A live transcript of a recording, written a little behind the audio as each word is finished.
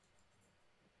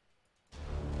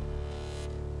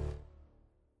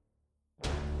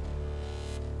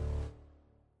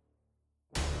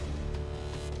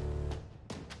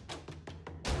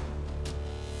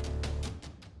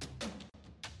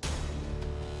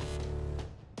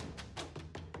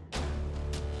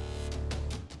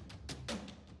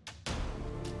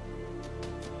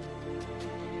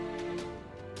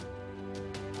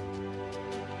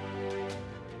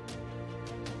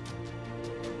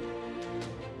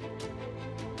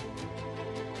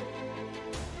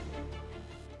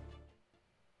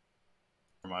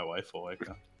my wife will wake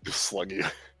up. Slug you.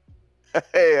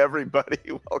 Hey, everybody.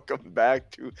 Welcome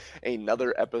back to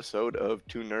another episode of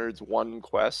Two Nerds, One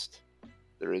Quest.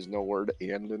 There is no word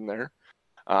 "and" in there.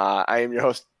 I am your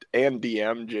host and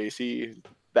DM, JC.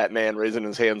 That man raising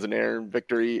his hands in air.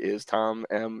 Victory is Tom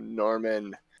M.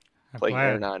 Norman. Playing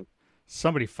Aaron.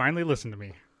 Somebody finally listened to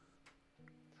me.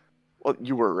 Well,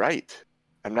 you were right.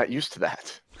 I'm not used to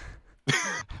that.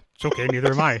 It's okay,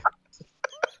 neither am I.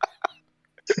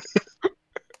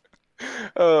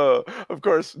 Of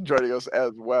course, joining us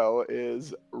as well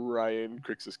is Ryan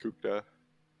Crixus Kukta.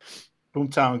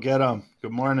 Boomtown, get him.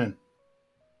 Good morning.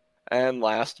 And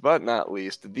last but not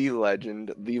least, the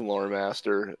legend, the lore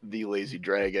master, the lazy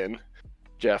dragon,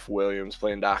 Jeff Williams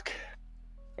playing Doc.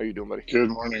 How you doing, buddy? Good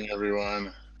morning,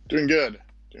 everyone. Doing good.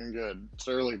 It's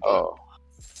early, but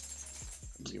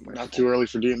not too early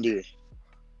for D&D.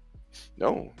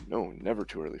 No, never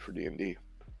too early for D&D.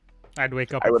 I'd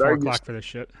wake up at 4 o'clock for this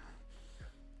shit.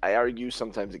 I argue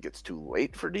sometimes it gets too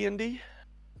late for D&D.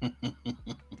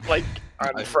 Like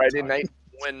on Friday night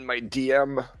when my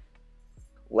DM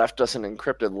left us an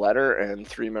encrypted letter and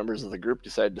 3 members of the group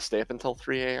decided to stay up until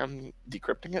 3 a.m.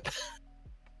 decrypting it.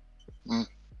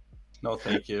 No,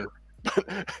 thank you.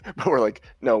 But we're like,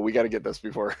 no, we got to get this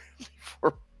before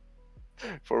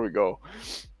we go.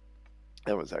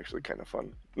 That was actually kind of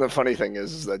fun. The funny thing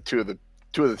is that two of the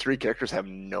 3 characters have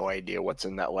no idea what's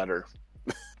in that letter.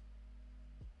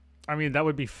 I mean, that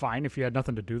would be fine if you had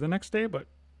nothing to do the next day, but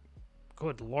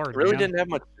good lord, Really man. didn't have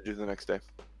much to do the next day,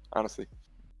 honestly.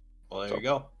 Well, there you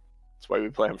go. That's why we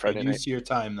play on Friday night. Use your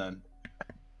time then.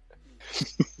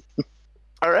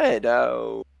 All right,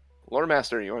 Lore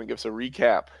Master, you want to give us a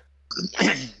recap?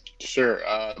 Sure,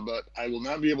 but I will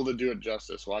not be able to do it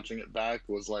justice. Watching it back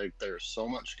was like there's so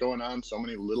much going on, so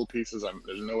many little pieces.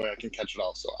 There's no way I can catch it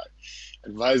all. So I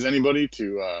advise anybody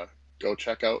to go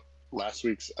check out last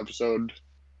week's episode.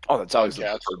 Oh, that's always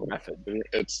the method.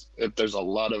 There's a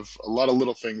lot of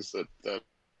little things that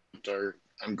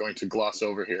I'm going to gloss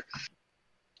over here.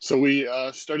 So we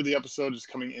started the episode just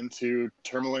coming into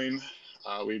Tourmaline.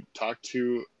 We talked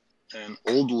to an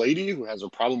old lady who has a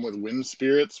problem with wind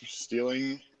spirits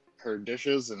stealing her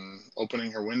dishes and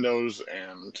opening her windows,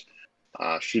 and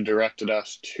she directed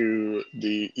us to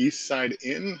the East Side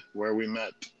Inn where we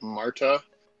met Marta,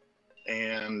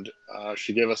 and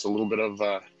she gave us a little bit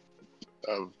of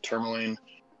Tourmaline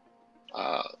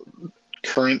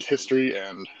current history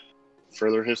and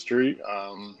further history.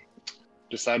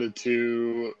 Decided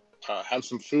to have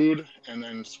some food and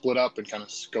then split up and kind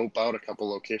of scope out a couple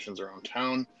locations around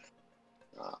town.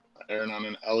 Aranon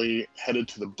and Ellie headed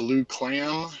to the Blue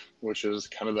Clam, which is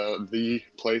kind of the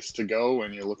place to go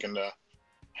when you're looking to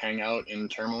hang out in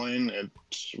Tourmaline. It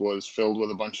was filled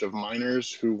with a bunch of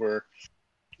miners who were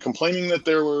complaining that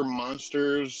there were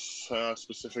monsters,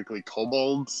 specifically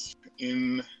kobolds,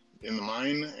 in the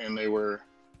mine, and they were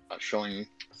showing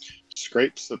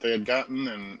scrapes that they had gotten,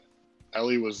 and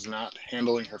Ellie was not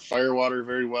handling her firewater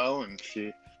very well, and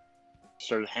she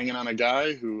started hanging on a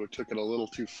guy who took it a little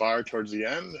too far towards the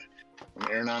end. When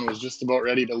Aranon was just about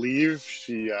ready to leave,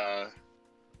 she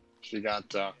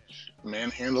got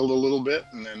manhandled a little bit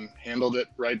and then handled it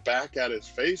right back at his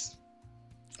face.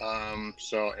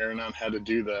 So Aranon had to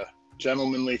do the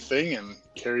gentlemanly thing and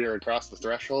carry her across the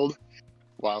threshold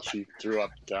while she threw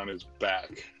up down his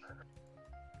back.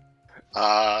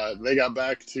 They got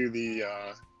back to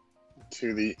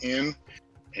the inn,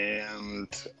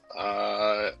 and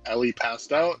Ellie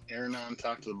passed out. Aranon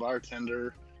talked to the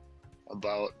bartender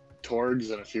about Torgs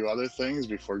and a few other things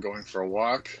before going for a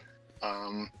walk.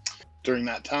 During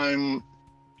that time,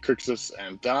 Crixus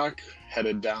and Doc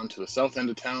headed down to the south end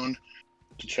of town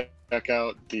to check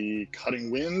out the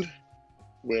Cutting Wind,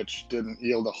 which didn't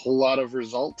yield a whole lot of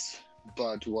results,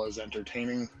 but was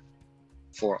entertaining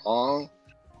for all.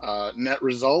 Net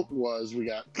result was we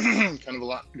got kind of a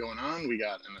lot going on. We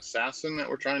got an assassin that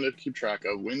we're trying to keep track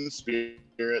of, wind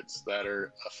spirits that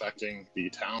are affecting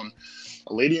the town,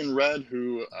 a lady in red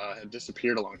who had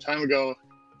disappeared a long time ago,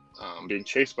 being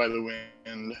chased by the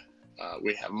wind.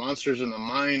 We have monsters in the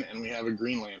mine, and we have a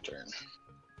Green Lantern.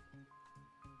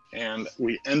 And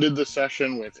we ended the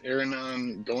session with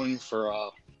Aranon going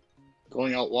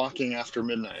out walking after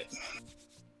midnight.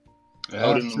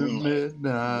 Out in the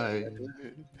moonlight.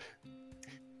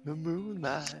 The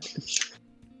moonlight.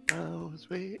 I was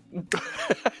waiting.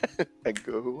 I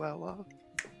go out walk.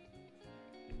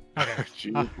 Okay.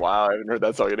 Jeez, wow, I haven't heard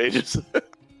that song in ages.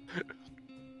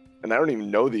 And I don't even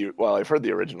know I've heard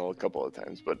the original a couple of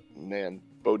times, but man,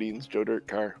 Bodine's Joe Dirt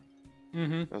Car.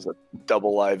 Mm-hmm. That was a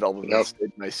double live album that stayed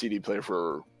in my CD player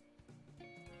for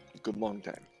a good long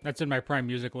time. That's in my Prime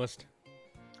Music list.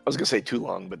 I was gonna say too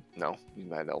long, but no,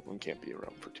 that album can't be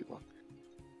around for too long.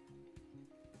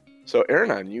 So,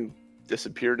 Aranon, you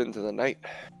disappeared into the night.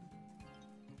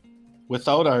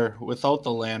 Without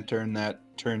the lantern that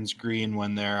turns green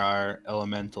when there are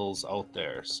elementals out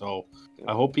there. So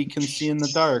I hope he can see in the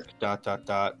dark. ...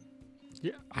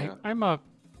 Yeah, Yeah. I'm a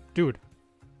dude.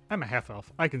 I'm a half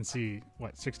elf. I can see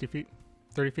what 60 feet,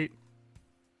 30 feet.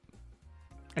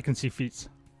 I can see feet.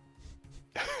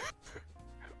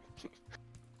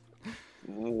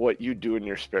 What you do in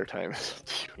your spare time is up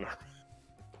to you, Norm.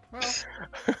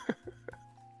 Well,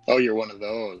 Oh, you're one of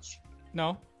those.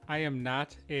 no, I am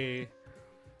not a.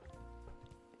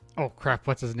 Oh crap!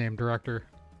 What's his name? Director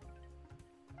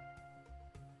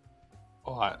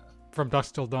What? from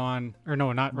Dusk Till Dawn, or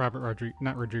no, not not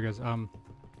Rodriguez.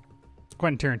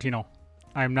 Quentin Tarantino.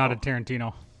 I am not a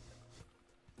Tarantino.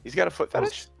 He's got a foot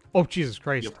fetish? Oh Jesus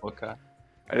Christ! Yep, okay.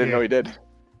 I didn't know he did.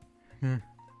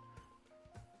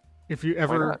 If you Why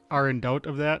ever not? are in doubt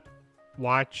of that,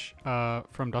 watch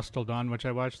From Dusk Till Dawn, which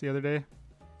I watched the other day,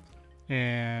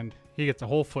 and he gets a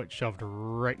whole foot shoved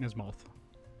right in his mouth.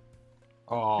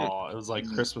 Oh, it was like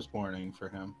Christmas morning for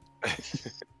him.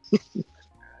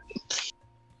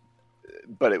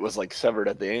 But it was like severed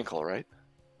at the ankle, right?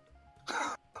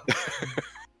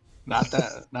 Not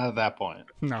at that point.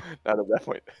 No. Not at that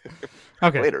point.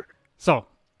 Okay. Later. So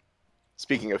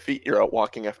Speaking of feet, you're out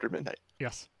walking after midnight.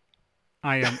 yes,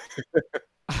 I am.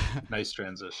 Nice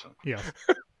transition. Yes.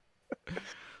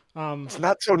 It's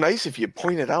not so nice if you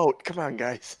point it out. Come on,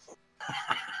 guys.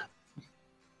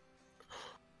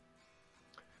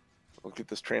 We'll get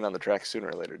this train on the track sooner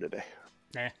or later today.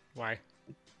 Why?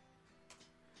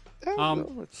 Yeah,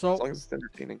 Um, well, so- as long as it's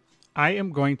entertaining. I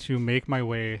am going to make my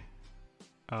way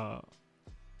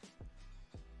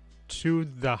to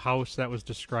the house that was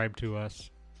described to us,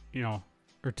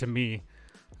 or to me,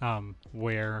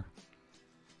 where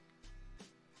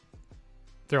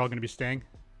they're all going to be staying,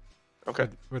 Okay.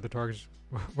 where the Torgs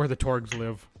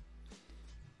live.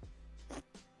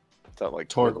 Is that like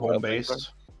Torg where the home wild things base.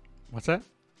 are? What's that?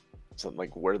 Is that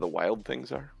like where the wild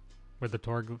things are? Where the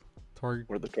Torg?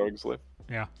 Where the Torgs live?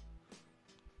 Yeah.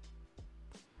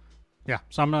 Yeah.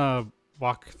 So I'm gonna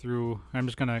walk through. I'm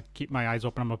just gonna keep my eyes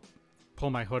open. I'm gonna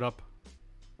pull my hood up.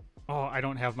 Oh, I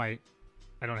don't have my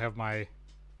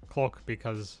cloak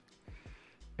because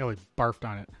Ellie barfed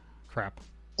on it. Crap.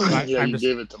 Yeah, I'm you just-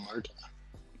 gave it to Marta.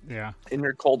 Yeah. In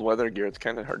your cold weather gear, it's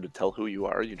kind of hard to tell who you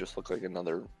are. You just look like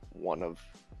another one of,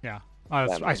 I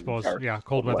Batman suppose. dark Yeah.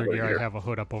 Cold weather gear. gear. I have a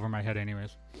hood up over my head,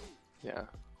 anyways.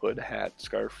 hood, hat,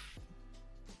 scarf,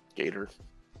 gaiter.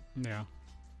 Yeah.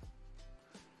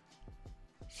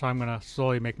 So I'm gonna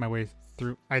slowly make my way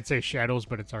through. I'd say shadows,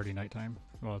 but it's already nighttime.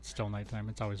 Well, it's still nighttime.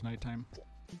 It's always nighttime.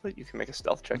 But you can make a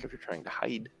stealth check if you're trying to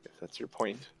hide, if that's your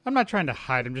point. I'm not trying to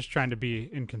hide. I'm just trying to be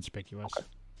inconspicuous.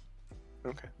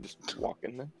 Okay, just walk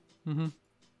in then. Mm-hmm.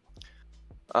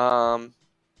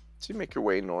 So you make your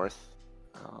way north,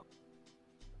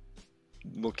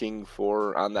 looking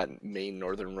for on that main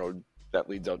northern road that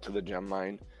leads out to the gem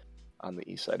mine on the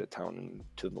east side of town and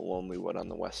to the Lonely Wood on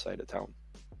the west side of town.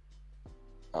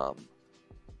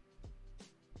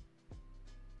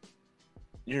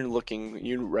 You're looking.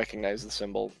 You recognize the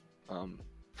symbol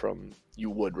from. You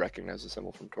would recognize the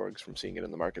symbol from Torgs from seeing it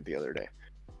in the market the other day.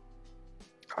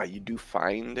 You do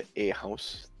find a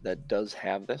house that does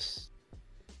have this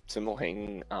symbol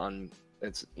hanging on.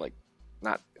 It's like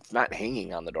not. It's not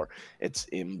hanging on the door. It's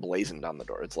emblazoned on the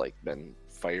door. It's like been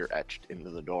fire etched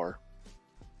into the door.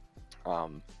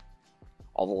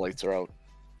 All the lights are out.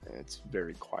 And it's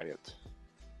very quiet.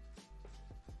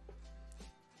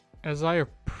 As I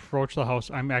approach the house,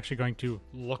 I'm actually going to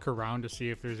look around to see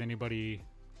if there's anybody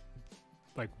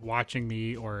like watching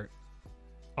me or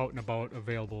out and about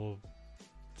available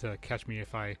to catch me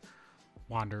if I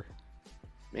wander.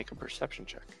 Make a perception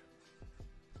check.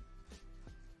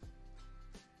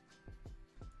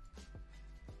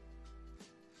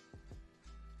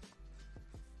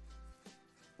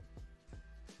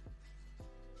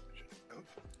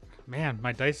 Man,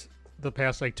 my dice the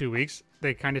past like 2 weeks,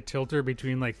 they kind of tilter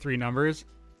between like three numbers,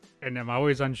 and I'm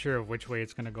always unsure of which way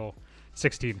it's gonna go.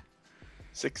 16.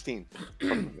 16.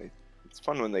 It's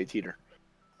fun when they teeter.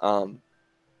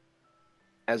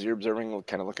 As you're observing,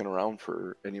 kind of looking around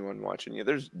for anyone watching you,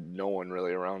 there's no one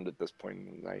really around at this point in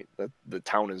the night. The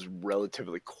town is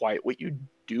relatively quiet. What you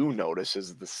do notice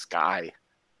is the sky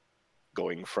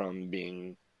going from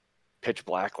being pitch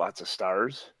black, lots of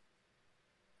stars,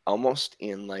 almost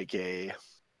in like a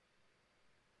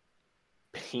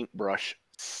paintbrush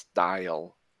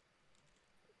style.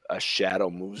 A shadow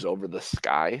moves over the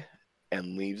sky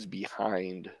and leaves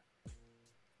behind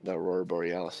the aurora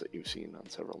borealis that you've seen on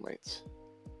several nights.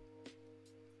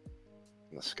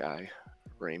 In the sky,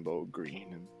 rainbow green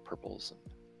and purples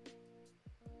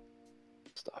and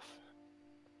stuff.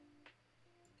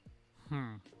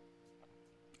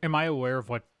 Am I aware of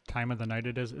what time of the night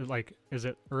it is? Like, is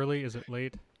it early? Is it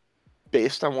late?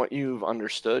 Based on what you've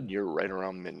understood, you're right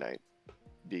around midnight,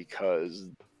 because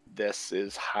this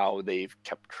is how they've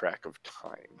kept track of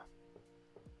time.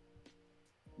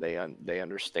 They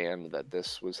understand that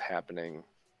this was happening.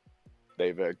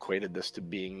 They've equated this to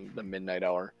being the midnight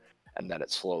hour, and that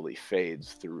it slowly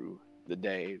fades through the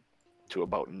day to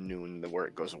about noon, where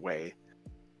it goes away,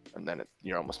 and then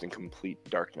you're almost in complete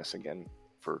darkness again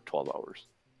for 12 hours.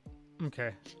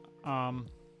 Okay.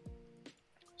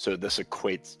 So this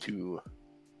equates to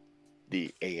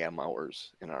the AM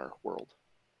hours in our world.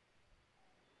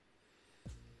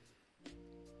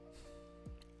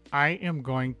 I am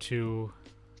going to,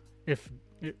 if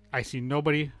I see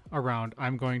nobody around,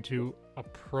 I'm going to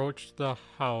approach the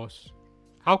house.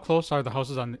 How close are the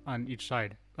houses on each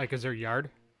side? Like, is there a yard?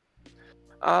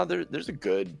 There's a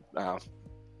good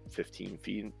 15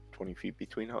 feet, 20 feet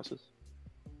between houses.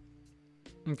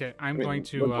 Okay, I'm going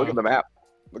to look at the map.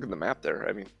 Look at the map there.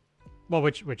 I mean, well,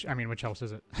 which house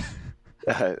is it?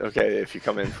 okay, if you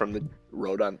come in from the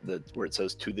road on where it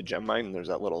says to the gem mine, there's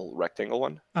that little rectangle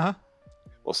one. Uh-huh.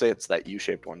 We'll say it's that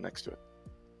U-shaped one next to it.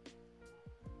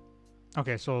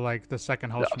 Okay, so like the second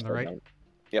house from the right? Down.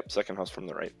 Yep, second house from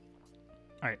the right.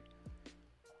 All right.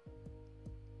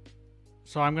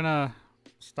 So I'm going to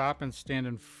stop and stand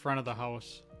in front of the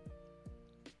house.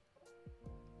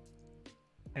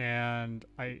 And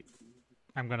I'm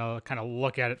going to kind of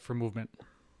look at it for movement.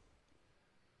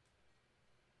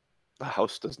 The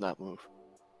house does not move.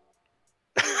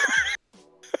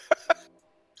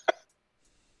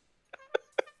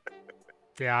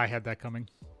 Yeah, I had that coming.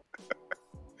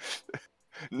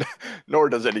 Nor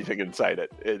does anything inside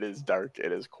it. It is dark.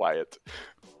 It is quiet.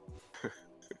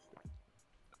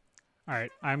 All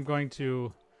right, I'm going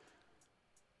to...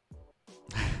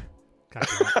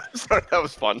 Sorry, that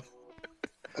was fun.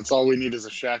 That's all we need is a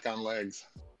shack on legs.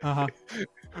 Uh-huh.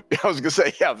 I was gonna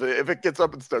say, yeah, but if it gets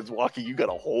up and starts walking, you got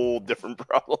a whole different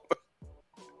problem.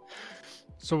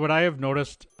 So what I have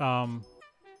noticed, so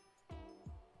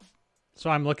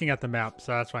I'm looking at the map,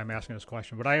 so that's why I'm asking this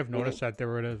question. But I have noticed that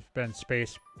there would have been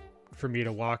space for me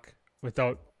to walk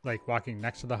without like walking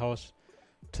next to the house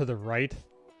to the right,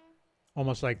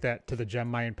 almost like that to the gem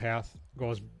mine path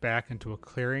goes back into a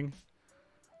clearing.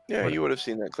 Yeah, you would have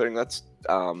seen that clearing. That's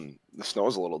the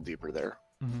snow's a little deeper there.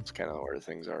 Mm-hmm. It's kind of where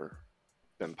things are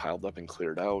been piled up and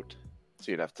cleared out.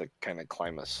 So you'd have to kind of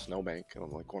climb a snowbank,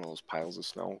 like one of those piles of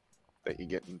snow that you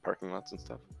get in parking lots and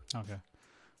stuff. Okay.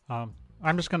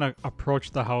 I'm just gonna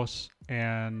approach the house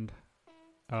and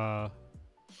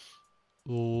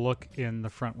look in the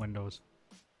front windows.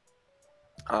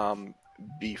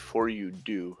 Before you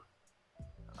do,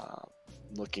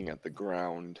 looking at the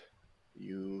ground,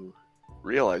 you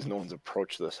realize no one's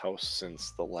approached this house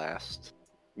since the last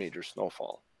major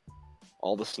snowfall.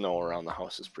 All the snow around the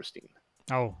house is pristine.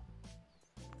 Oh,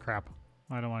 crap!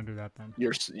 I don't want to do that then.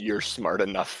 You're smart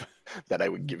enough that I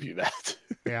would give you that.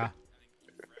 Yeah.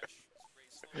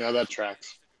 Yeah, that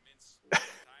tracks.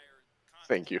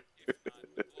 Thank you.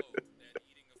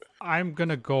 I'm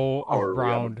gonna go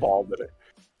around. Ball today.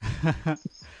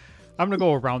 I'm gonna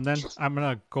go around then. I'm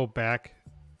gonna go back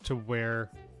to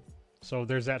where. So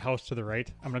there's that house to the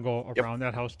right. I'm gonna go around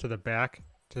that house to the back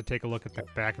to take a look at the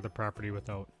back of the property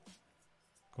without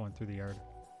going through the yard.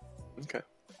 Okay.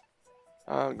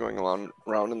 Going around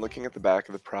and looking at the back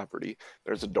of the property.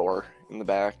 There's a door in the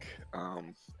back.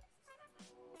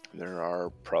 There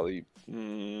are probably...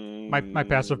 My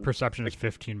passive perception is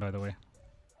 15, by the way.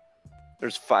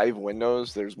 There's 5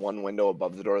 windows. There's one window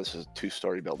above the door. This is a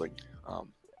 2-story building.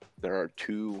 There are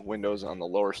 2 windows on the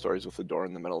lower stories with a door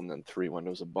in the middle, and then 3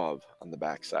 windows above on the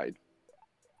back side.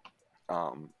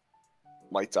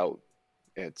 Lights out.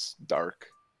 It's dark.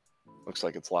 Looks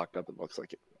like it's locked up. It looks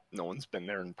like no one's been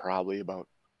there in probably about...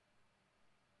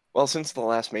 Well, since the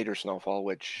last major snowfall,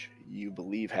 which you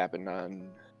believe happened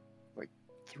on...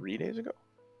 3 days ago?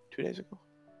 2 days ago?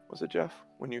 Was it, Jeff?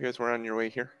 When you guys were on your way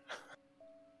here?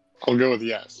 I'll go with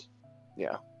yes.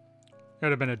 Yeah. It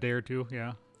would have been a day or two,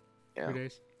 yeah. 2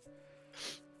 days.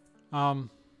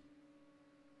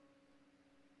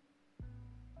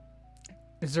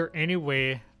 Is there any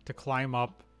way to climb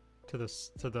up to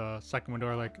the second window?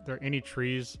 Or like, are there any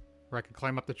trees where I can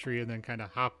climb up the tree and then kind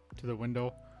of hop to the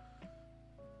window?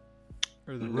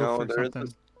 Or the roof or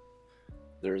something?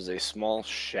 There's a small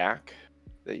shack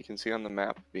that you can see on the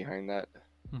map behind that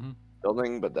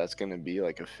building, but that's going to be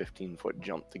like a 15-foot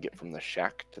jump to get from the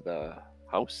shack to the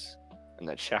house. And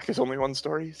that shack is only 1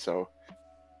 story, so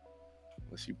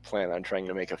unless you plan on trying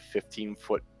to make a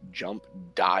 15-foot jump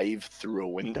dive through a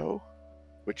window,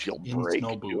 which you'll In break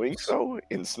snow doing boots. so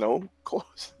in snow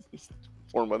clothes,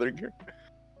 warm weather gear.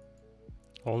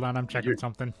 Hold on, I'm checking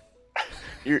something.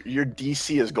 Your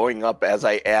DC is going up as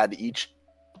I add each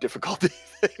difficulty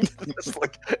thing. It's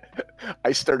like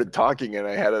I started talking and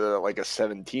I had it at like a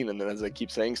 17, and then as I keep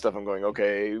saying stuff, I'm going,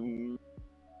 okay,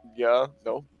 yeah,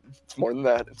 no, it's more than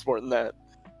that. It's more than that.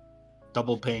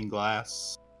 Double pane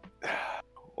glass.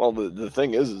 Well, the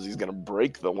thing is he's gonna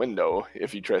break the window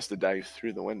if he tries to dive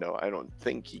through the window. I don't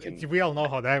think he can. We all know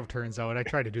how that turns out. I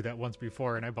tried to do that once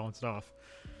before and I bounced off.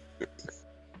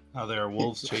 How there are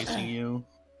wolves chasing you.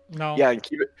 No. Yeah, and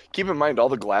keep in mind all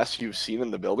the glass you've seen in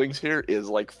the buildings here is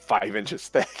like 5 inches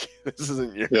thick. This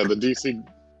isn't your. Yeah, the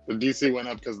DC went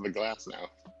up because of the glass now.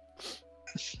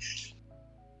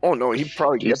 Oh no, he'd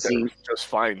probably get there DC. just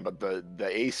fine, but the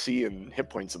AC and hit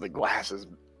points of the glass is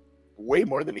way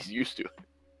more than he's used to.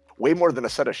 Way more than a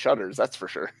set of shutters, that's for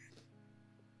sure.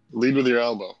 Lead with your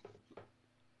elbow,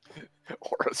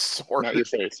 Or a sword. not your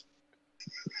face.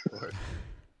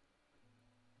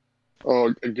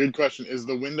 Oh, a good question. Is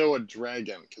the window a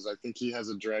dragon? Because I think he has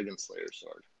a dragon slayer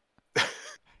sword.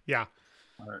 Yeah.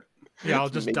 Alright. Yeah, I'll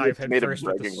just Maybe dive it's head made of first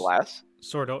with dragon the glass.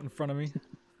 sword out in front of me.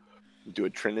 Do a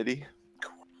trinity.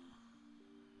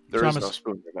 There So is I'm no ass-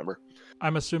 spoon, remember?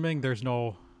 I'm assuming there's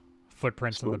no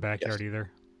footprints in the Spoon, backyard yes.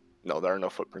 either. No, there are no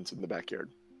footprints in the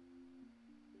backyard.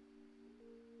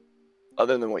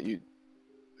 Other than what you,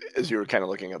 as you were kind of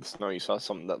looking at the snow, you saw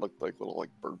something that looked like little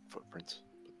bird footprints.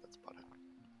 But that's about it.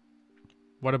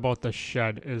 What about the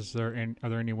shed? Are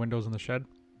there any windows in the shed?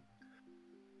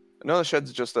 No, the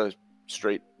shed's just a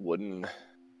straight wooden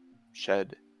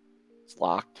shed. It's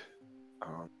locked.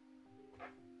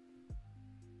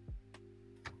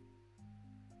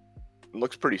 It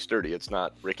looks pretty sturdy. It's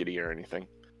not rickety or anything.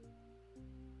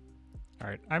 All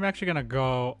right. I'm actually going to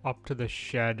go up to the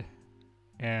shed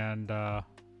and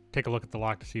take a look at the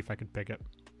lock to see if I can pick it.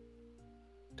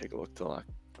 Take a look to the lock.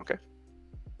 Okay.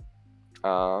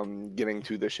 Getting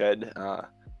to the shed,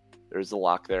 there's a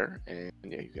lock there, and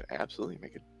yeah, you can absolutely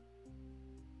make it.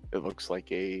 It looks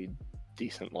like a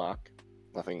decent lock.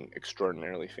 Nothing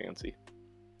extraordinarily fancy.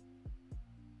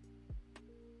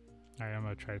 All right, I'm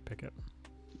going to try to pick it.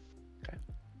 Okay.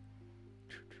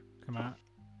 Come on.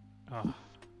 Oh.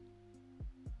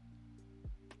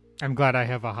 I'm glad I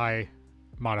have a high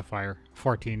modifier,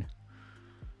 14.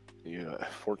 Yeah,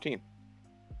 14.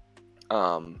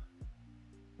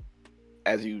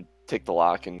 As you take the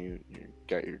lock and you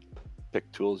got your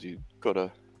pick tools, you go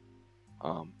to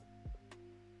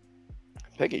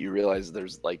pick it. You realize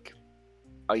there's like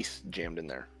ice jammed in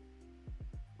there,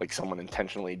 like someone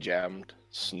intentionally jammed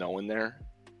snow in there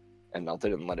and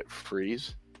melted it and let it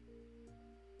freeze.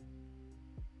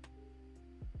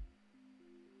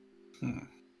 Hmm.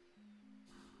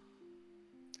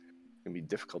 It's gonna be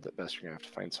difficult at best. You're gonna have to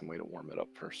find some way to warm it up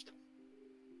first.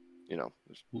 You know,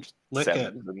 there's just Lick it.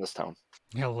 savages in this town.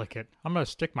 Yeah, lick it. I'm going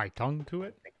to stick my tongue to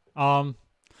it. You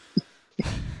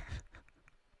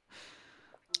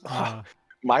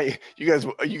guys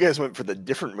went for the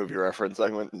different movie reference.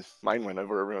 Mine went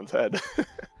over everyone's head.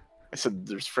 I said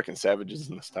there's freaking savages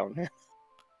in this town,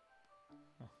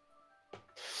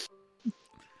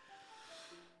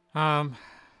 man. I'm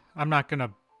not going to...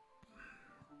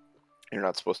 You're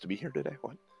not supposed to be here today.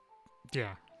 What?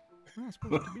 Yeah. I'm not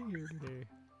supposed to be here today.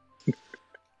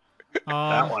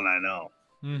 That one I know.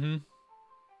 Mm-hmm.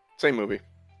 Same movie.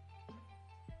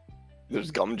 There's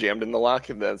gum jammed in the lock,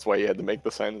 and that's why you had to make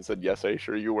the sign that said, "Yes, I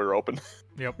assure you we're open."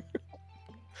 Yep.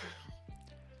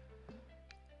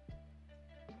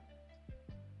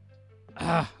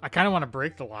 I kind of want to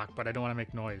break the lock, but I don't want to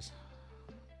make noise.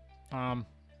 And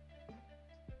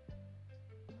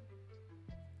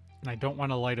I don't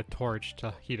want to light a torch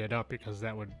to heat it up because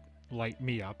that would light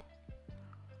me up.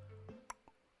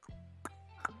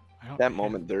 At that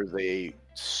moment, there's a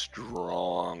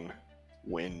strong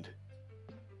wind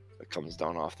that comes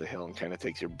down off the hill and kind of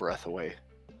takes your breath away,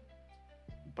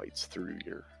 bites through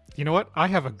your. You know what? I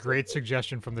have a great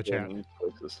suggestion from the chat.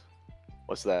 Places.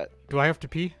 What's that? Do I have to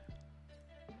pee?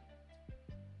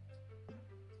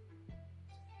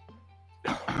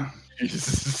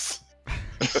 Jesus.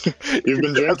 You've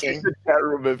been drinking. The chat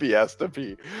room if he has to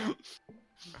pee.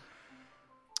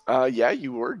 Yeah,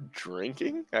 you were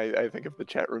drinking. I think if the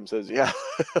chat room says yeah,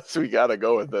 so we gotta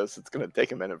go with this. It's gonna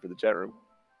take a minute for the chat room.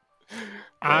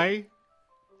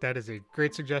 That is a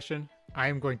great suggestion. I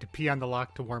am going to pee on the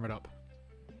lock to warm it up.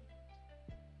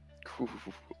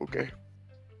 Okay.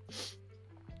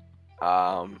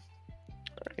 All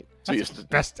right. So you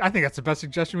I think that's the best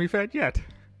suggestion we've had yet.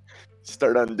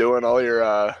 start undoing all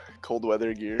your cold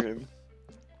weather gear and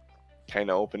kind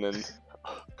of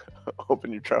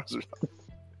open your trousers up.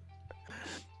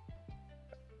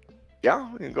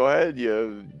 Yeah, you can go ahead.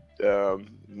 You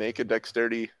make a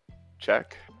dexterity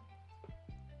check.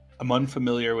 I'm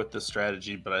unfamiliar with this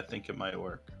strategy, but I think it might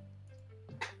work.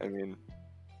 I mean,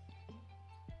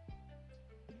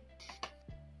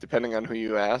 depending on who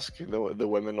you ask, the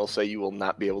women will say you will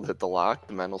not be able to hit the lock.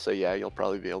 The men will say, yeah, you'll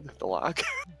probably be able to hit the lock.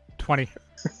 20.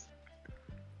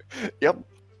 Yep.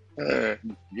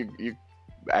 You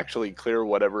actually clear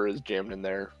whatever is jammed in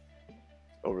there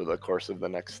over the course of the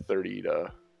next 30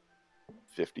 to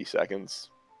 50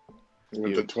 seconds.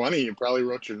 With the 20, you probably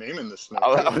wrote your name in the snow.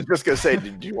 I was just going to say,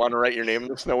 did you want to write your name in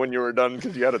the snow when you were done?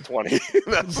 Because you had a 20.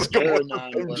 That's There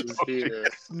none was here.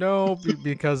 No,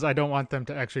 because I don't want them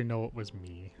to actually know it was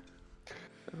me.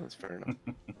 That's fair enough.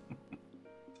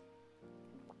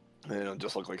 And it'll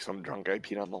just look like some drunk guy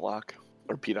peed on the lock.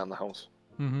 Or peed on the house.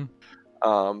 Mm-hmm.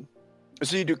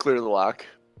 So you do clear the lock.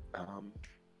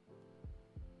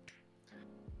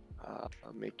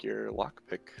 Make your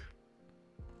lockpick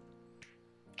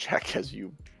check as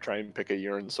you try and pick a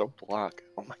urine-soaked lock.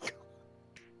 Oh my god.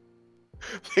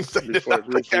 Things I did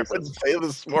not think I would say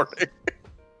this morning.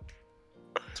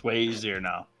 It's way easier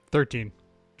now. 13.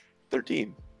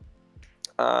 13.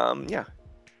 Yeah.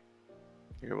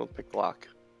 You're able to pick the lock.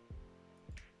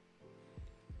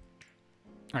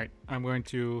 All right, I'm going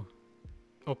to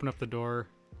open up the door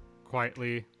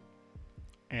quietly,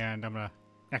 and I'm going to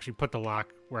actually put the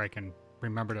lock where I can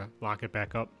remember to lock it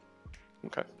back up.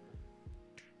 Okay.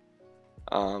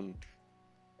 I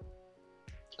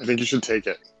think you should take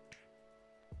it.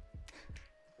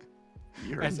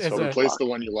 As Replace the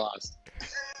one you lost.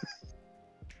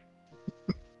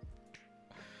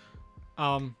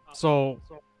 So,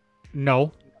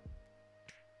 no,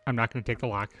 I'm not going to take the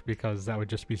lock because that would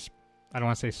just be, I don't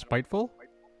want to say spiteful,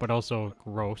 but also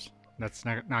gross. That's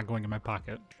not going in my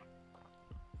pocket.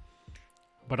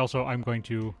 But also, I'm going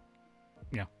to,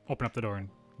 open up the door and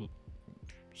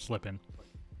slip in.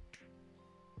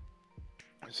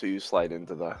 So you slide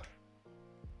into the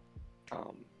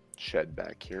shed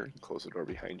back here and close the door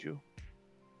behind you.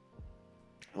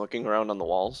 Looking around on the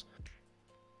walls,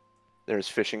 there's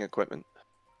fishing equipment,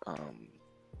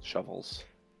 shovels,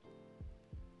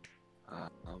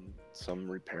 some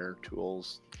repair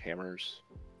tools, hammers,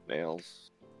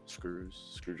 nails,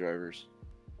 screwdrivers.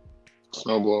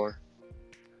 Snowblower.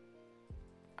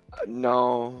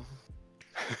 No.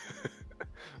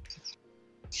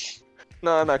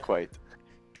 No, not quite.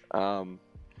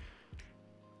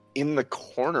 In the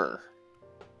corner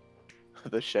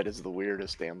of the shed is the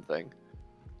weirdest damn thing.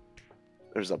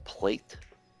 There's a plate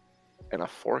and a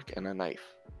fork and a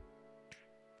knife.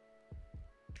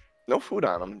 No food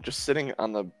on them, just sitting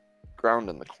on the ground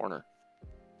in the corner.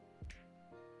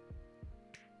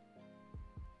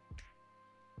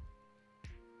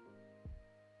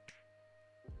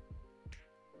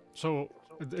 So,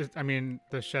 I mean,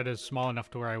 the shed is small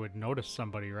enough to where I would notice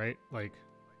somebody, right? Like,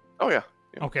 Oh yeah.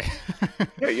 okay.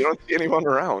 Yeah, you don't see anyone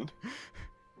around.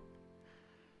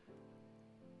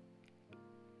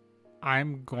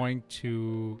 I'm going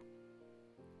to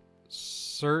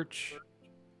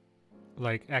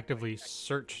actively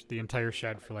search the entire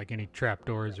shed for like any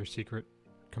trapdoors or secret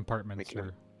compartments.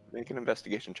 Make an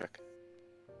investigation check.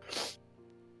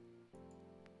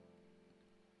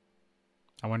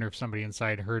 I wonder if somebody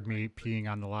inside heard me peeing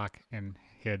on the lock and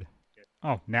hid.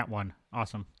 Oh, nat 1.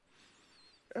 Awesome.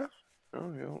 Yeah.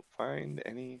 No, you don't find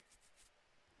any.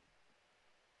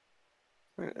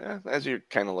 As you're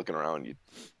kind of looking around, you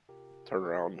turn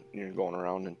around, you're going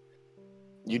around, and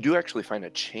you do actually find a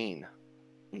chain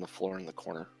on the floor in the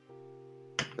corner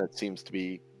that seems to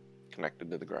be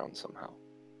connected to the ground somehow.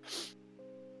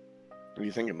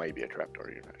 You think it might be a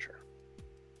trapdoor, you're not sure.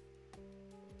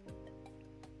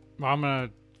 Well, I'm going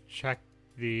to check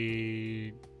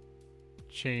the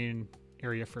chain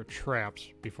area for traps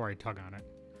before I tug on it.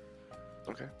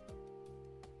 Okay.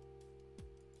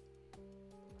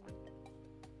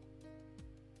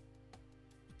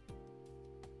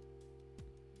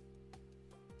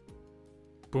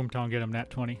 Boomtown, get him nat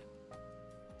 20.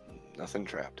 Nothing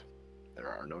trapped. There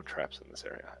are no traps in this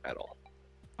area at all.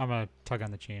 I'm going to tug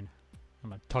on the chain. I'm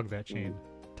going to tug that chain.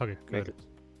 Tug it good.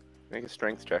 Make a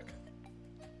strength check.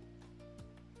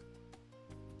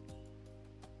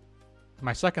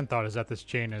 My second thought is that this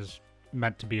chain is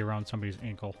meant to be around somebody's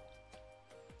ankle.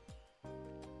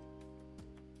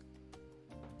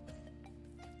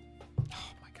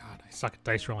 Oh my god, I suck at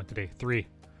dice rolling today. 3.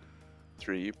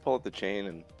 3. You pull at the chain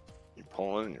and You're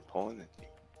pulling and you're pulling. And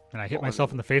And I hit Well,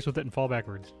 myself in the face with it and fall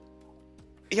backwards.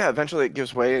 yeah, eventually it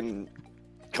gives way and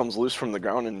comes loose from the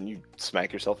ground, and you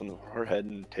smack yourself in the forehead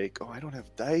and take. Oh, I don't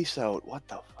have dice out. What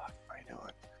the fuck am I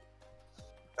doing?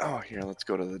 Oh, here, let's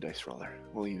go to the dice roller.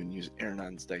 We'll even use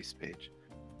Ernon's dice page.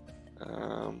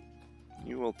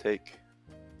 You will take.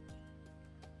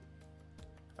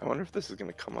 I wonder if this is going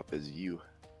to come up as you.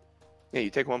 Yeah, you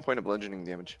take 1 point of bludgeoning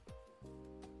damage.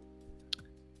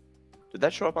 Did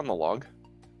that show up on the log?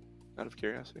 Out of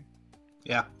curiosity.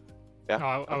 Yeah. Yeah. No,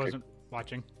 I okay. wasn't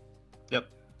watching. Yep.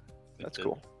 It That's did.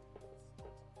 cool.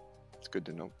 It's good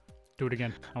to know. Do it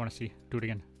again. I want to see. Do it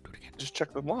again. Do it again. Just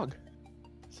check the log.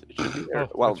 It should be there. Oh,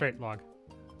 Well, that's right. Log.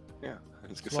 yeah. I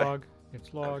was It's gonna say. log.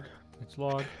 It's log. It's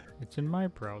log. It's in my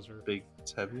browser. Big,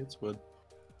 it's heavy, it's wood.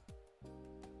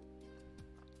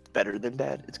 Better than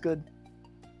bad. It's good.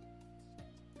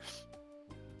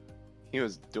 He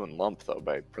was doing lump though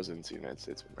by President of the United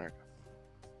States of America.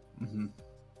 Mm-hmm.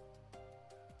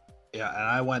 Yeah, and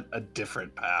I went a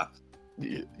different path.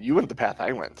 You went the path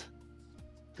I went.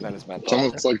 That is my It's thought.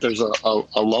 almost like there's a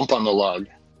lump on the log.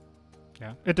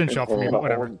 Yeah. It didn't show up for me, In but a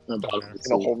whatever. hole In the bottom of the in a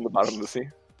sea. hole in the bottom of the sea.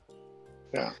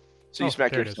 Yeah. So you Oh,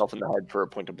 smack there it is. yourself in the head for a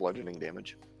point of bludgeoning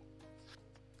damage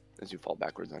as you fall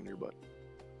backwards on your butt.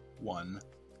 1.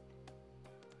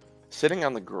 Sitting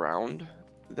on the ground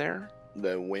there,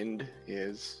 the wind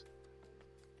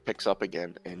picks up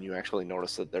again, and you actually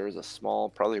notice that there is a small,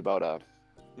 probably about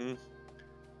maybe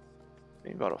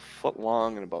about a foot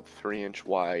long and about 3-inch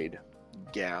wide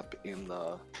gap in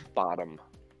the bottom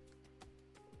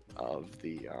of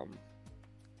the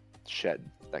shed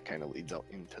that kind of leads out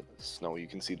into the snow. You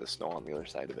can see the snow on the other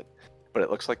side of it, but it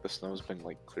looks like the snow's been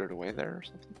like cleared away there or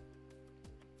something.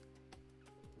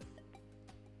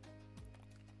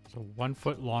 So 1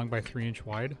 foot long by 3-inch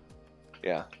wide.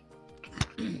 Yeah.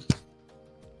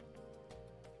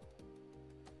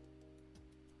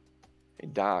 Hey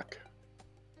Doc,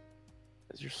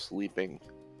 as you're sleeping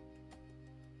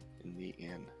in the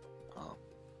inn,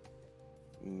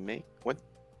 make what?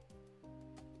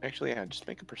 Actually, yeah, just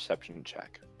make a perception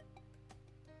check.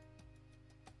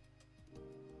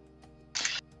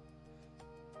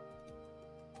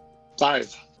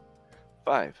 5.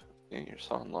 5. And you're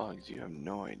sawing logs. You have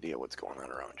no idea what's going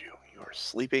on around you. You are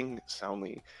sleeping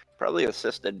soundly, probably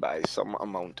assisted by some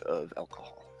amount of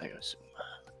alcohol, I assume.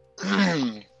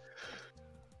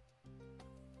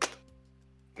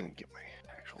 Let me get my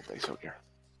actual dice out here.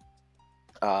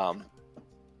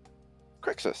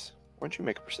 Crixus, why don't you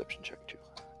make a perception check too?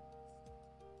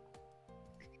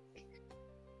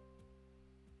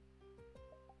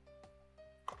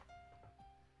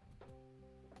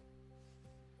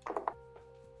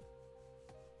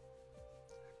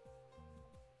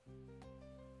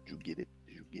 Did you get it?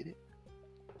 Did you get it?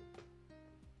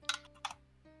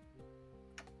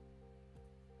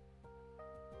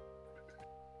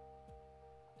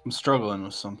 I'm struggling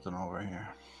with something over here,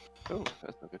 Oh,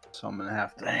 that's not good. so I'm gonna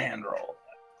have to hand roll.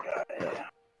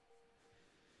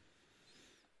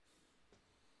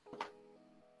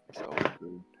 So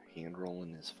good. Hand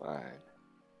rolling is fine.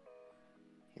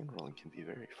 Hand rolling can be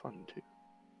very fun too.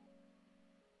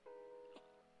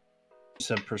 You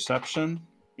said perception?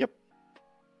 Yep.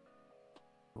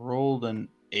 Rolled an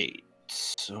 8,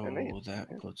 so An 8, that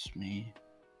yeah. puts me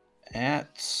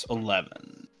at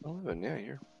 11. 11, yeah,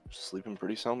 you're sleeping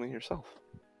pretty soundly yourself.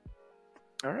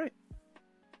 All right.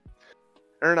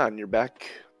 Ernan, you're back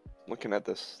looking at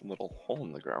this little hole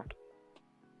in the ground.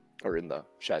 Or in the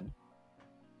shed.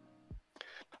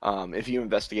 If you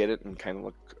investigate it and kind of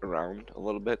look around a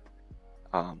little bit,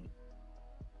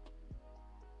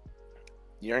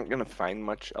 you aren't going to find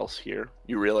much else here.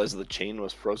 You realize the chain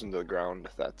was frozen to the ground.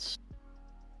 That's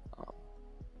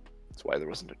why there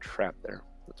wasn't a trap there.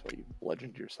 That's why you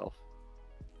bludgeoned yourself.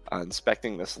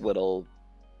 Inspecting this little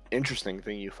interesting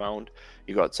thing you found,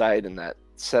 you go outside, and that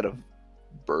set of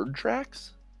bird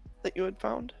tracks that you had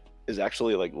found is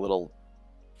actually like little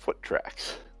foot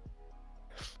tracks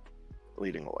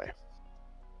leading away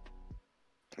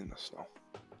in the snow.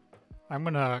 I'm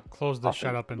gonna close the Off shut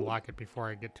in- up and lock it before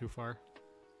I get too far.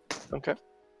 Okay.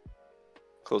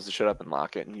 Close the shit up and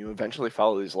lock it, and you eventually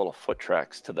follow these little foot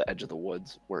tracks to the edge of the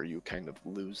woods where you kind of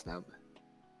lose them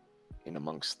in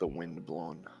amongst the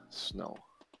wind-blown snow.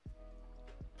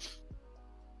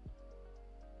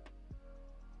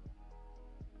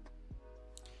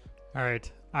 All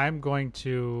right, I'm going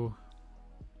to.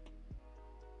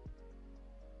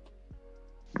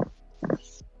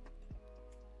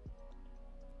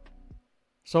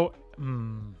 So,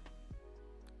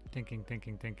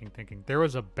 thinking. There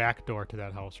was a back door to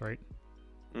that house, right?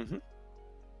 Mm-hmm.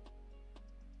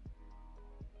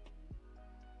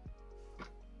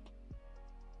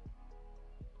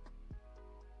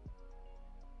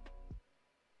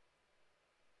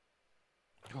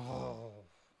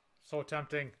 So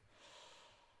tempting.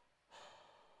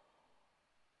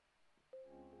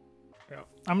 Yeah.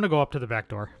 I'm gonna go up to the back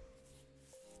door.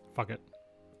 Fuck it.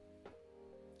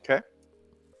 Okay.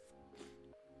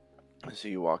 So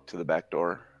you walk to the back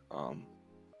door,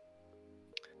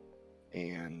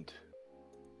 and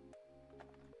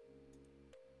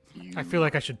I feel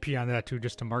like I should pee on that too,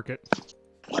 just to mark it.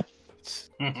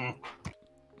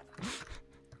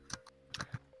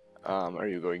 Are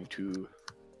you going to?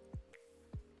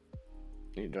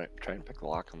 You try and pick the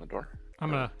lock on the door. I'm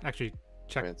gonna actually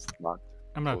check. It's locked,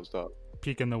 I'm gonna closed up.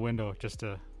 peek in the window just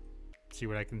to see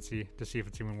what I can see, to see if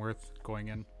it's even worth going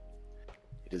in.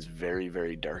 It is very,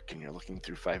 very dark, and you're looking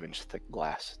through 5-inch thick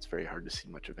glass. It's very hard to see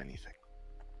much of anything.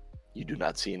 You do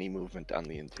not see any movement on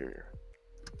the interior.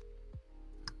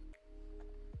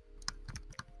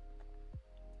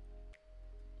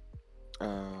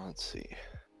 Let's see.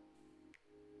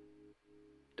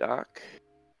 Doc.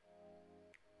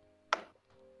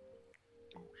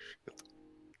 Oh,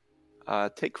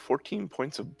 shit. Take 14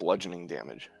 points of bludgeoning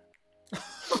damage.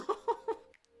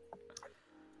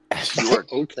 As you are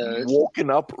Okay. woken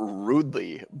up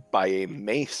rudely by a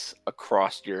mace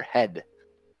across your head.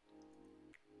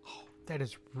 That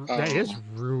is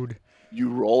rude. You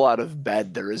roll out of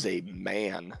bed. There is a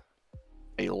man,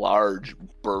 a large,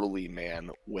 burly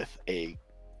man with a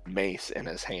mace in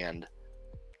his hand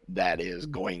that is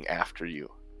going after you.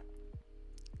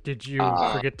 Did you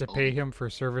forget to pay him for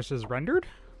services rendered?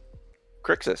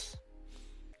 Crixus,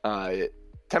 10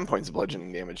 points of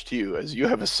bludgeoning damage to you, as you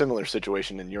have a similar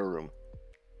situation in your room.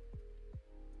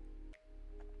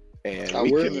 And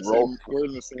we we're can in the roll. same. We're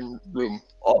in the same room.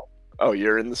 Oh,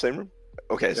 you're in the same room?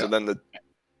 Okay, so Yeah. then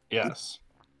Yes.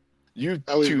 you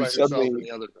I was by two yourself in suddenly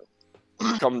the other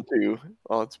room. come to.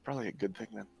 Well, it's probably a good thing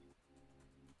then.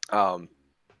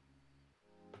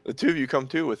 The two of you come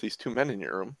to with these two men in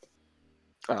your room.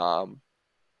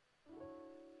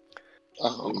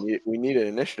 We need an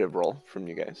initiative roll from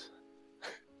you guys.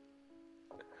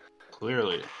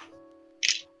 Clearly.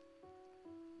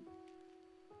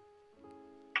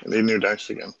 I need new dice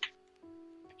again.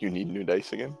 You need new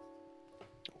dice again?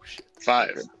 Oh, shit.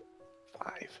 5.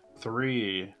 5.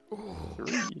 3.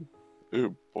 3.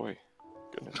 Oh, boy.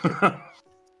 Goodness.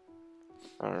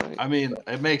 All right. I mean,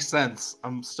 it makes sense.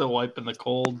 I'm still wiping the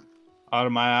cold out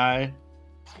of my eye.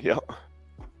 Yep.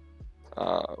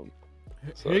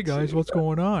 So Hey let's guys, see. what's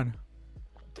going on?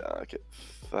 Doc at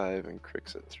 5 and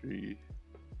Crix at 3.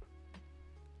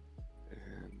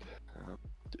 And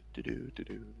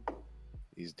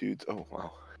these dudes. Oh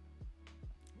wow.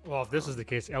 Well, if this is the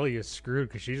case, Ellie is screwed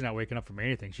because she's not waking up from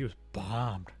anything. She was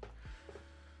bombed.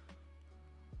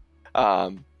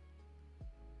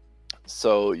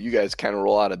 So you guys kind of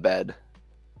roll out of bed.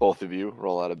 Both of you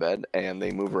roll out of bed, and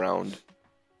they move around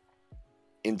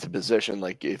into position.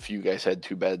 Like if you guys had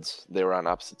two beds, they were on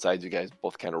opposite sides. You guys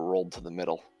both kind of rolled to the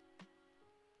middle.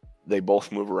 They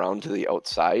both move around to the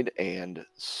outside and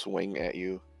swing at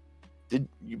you.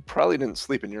 You probably didn't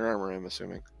sleep in your armor, I'm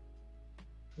assuming.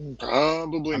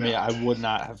 Probably I mean, not. I would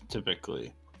not have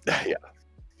typically. Yeah.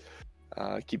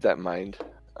 Keep that in mind.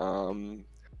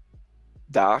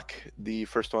 Doc, the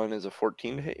first one is a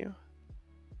 14 to hit you.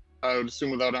 I would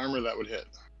assume without armor that would hit.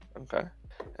 Okay.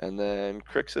 And then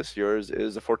Crixus, yours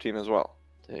is a 14 as well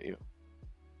to hit you.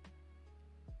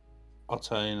 I'll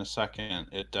tell you in a second.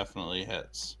 It definitely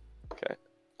hits. Okay.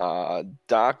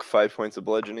 Doc, 5 points of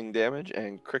bludgeoning damage,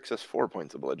 and Crixus, 4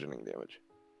 points of bludgeoning damage.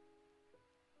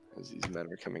 As these men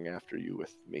are coming after you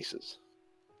with maces.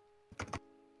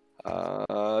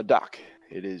 Doc,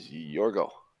 it is your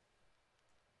go.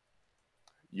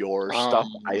 Your stuff,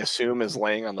 I assume, is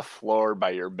laying on the floor by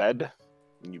your bed.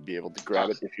 And you'd be able to grab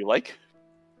it if you like.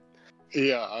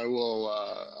 Yeah, I will.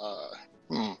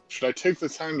 Should I take the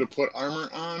time to put armor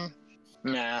on?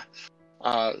 Nah.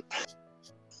 I'm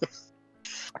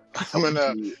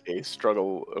gonna. A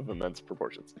struggle of immense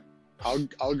proportions.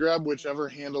 I'll grab whichever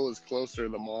handle is closer,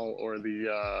 the maul or the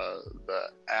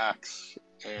axe,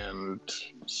 and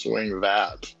swing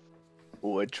that.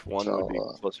 Which one So, would be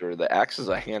closer? The axe is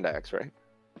a hand axe, right?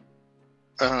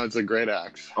 It's a great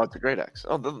axe. Oh, it's a great axe.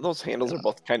 Oh, those handles are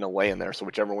both kind of laying there, so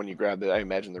whichever one you grab, I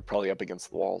imagine they're probably up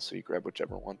against the wall, so you grab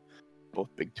whichever one.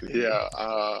 Both big two. Yeah.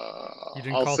 You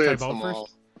didn't I'll call say it's the timeout maul.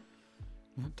 first?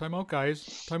 Time out,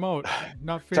 guys. Time out.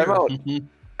 Not fair. Time out.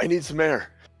 I need some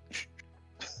air.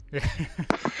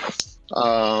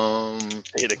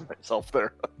 Hitting myself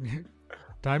there.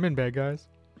 Time in bed, guys.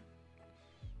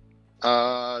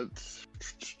 13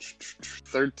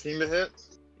 to hit.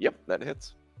 Yep, that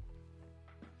hits.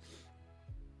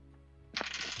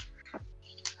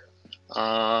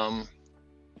 12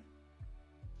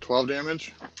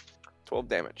 damage. 12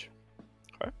 damage.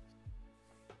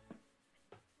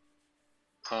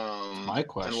 my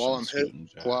question. while I'm Sweet and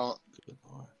Jack. while Good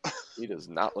Lord. He does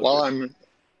not look while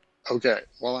good.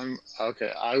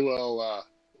 I will.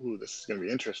 Ooh, this is gonna be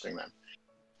interesting then.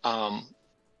 I'm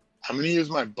gonna use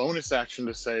my bonus action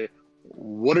to say,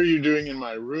 "What are you doing in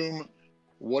my room?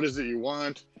 What is it you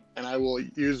want?" And I will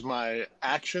use my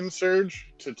action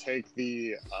surge to take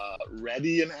the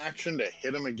ready in action to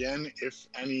hit him again if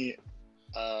any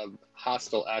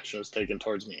hostile action is taken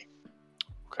towards me.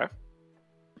 Okay.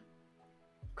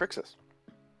 Crixus.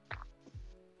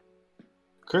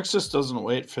 Crixus doesn't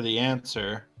wait for the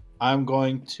answer. I'm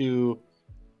going to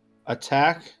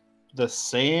attack the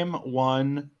same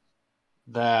one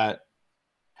that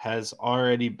has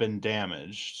already been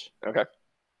damaged Okay.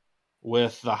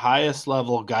 with the highest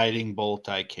level guiding bolt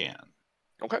I can.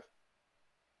 Okay.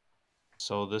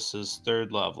 So this is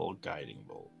 3rd level guiding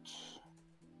bolt.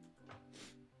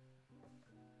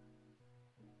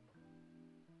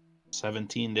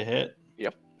 $17 to hit.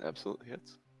 Yep. Absolutely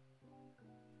hits.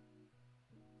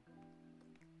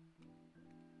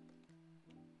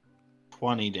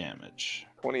 $20 damage.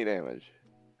 20 damage.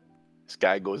 This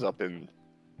guy goes up and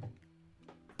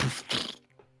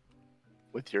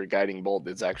with your guiding bolt,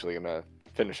 it's actually gonna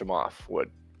finish him off. What?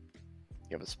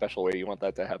 You have a special way you want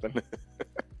that to happen?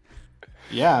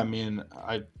 Yeah, I mean,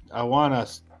 I want to.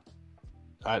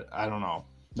 I don't know.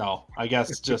 No, I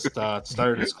guess just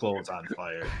start his clothes on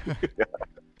fire.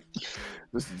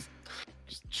 This is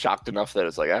just shocked enough that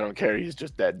it's like I don't care. He's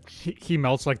just dead. He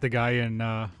melts like the guy in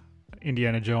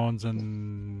Indiana Jones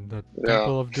and the Yeah.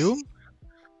 Temple of Doom.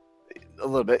 A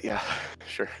little bit, yeah,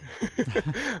 sure.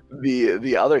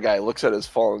 The other guy looks at his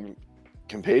fallen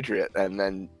compatriot and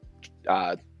then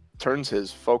turns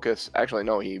his focus. Actually,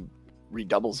 no, he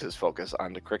redoubles his focus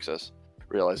onto Crixus,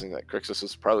 realizing that Crixus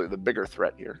is probably the bigger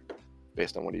threat here,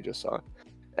 based on what he just saw.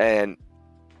 And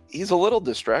he's a little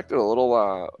distracted, a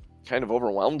little kind of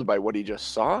overwhelmed by what he just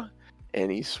saw,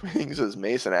 and he swings his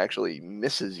mace and actually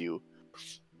misses you.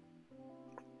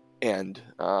 And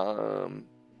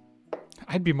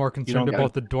I'd be more concerned don't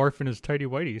about the dwarf and his tidy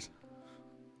whities.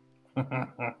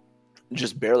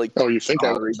 just barely Oh, you think I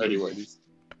Oh, would tidy whities?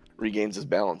 regains his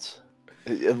balance.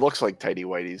 It looks like tidy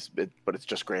whities, but it's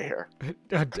just gray hair.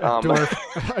 A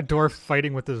dwarf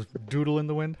fighting with his doodle in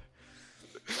the wind.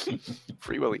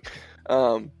 Free Willy.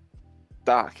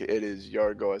 Doc, it is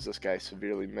your go as this guy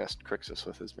severely missed Crixus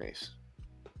with his mace.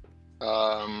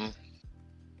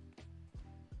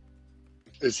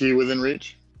 Is he within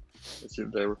reach? Is he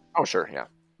there? Oh, sure, yeah.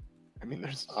 I mean,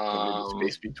 there's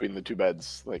space between the two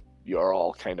beds. Like, you are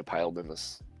all kind of piled in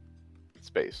this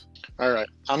space. All right,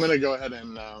 I'm gonna go ahead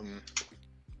and I'm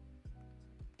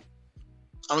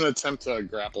gonna attempt to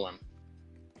grapple him.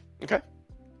 Okay.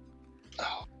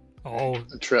 Oh,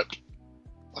 A trip.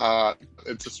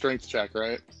 It's a strength check,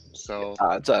 right? So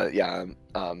It's hand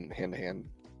to hand.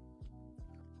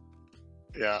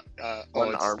 yeah.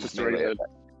 Unarmed it's just melee rated. attack.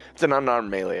 It's an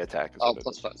unarmed melee attack. Is Oh, what it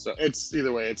is. +5. So it's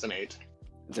either way. It's an 8.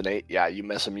 It's an 8. Yeah, you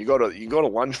miss him. You go to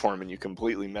lunge for him and you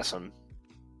completely miss him.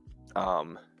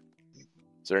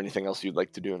 Is there anything else you'd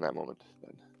like to do in that moment?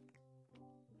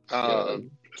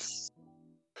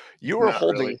 You were Not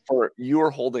holding really. for. You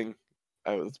were holding.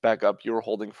 Let's back up. You were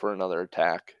holding for another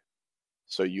attack,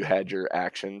 so you had your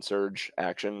action surge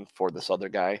action for this other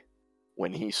guy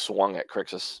when he swung at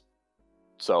Crixus.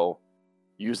 So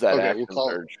use that Okay, action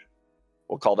surge.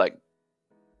 We'll call that.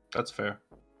 That's fair.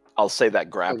 I'll say that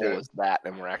grapple Okay. is that,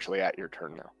 and we're actually at your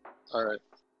turn now. All right.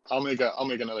 I'll make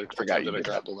another Forgot attempt you at a did that.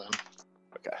 grapple then.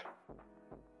 Okay.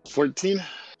 14.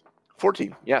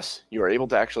 14. Yes, you are able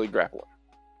to actually grapple him.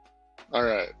 All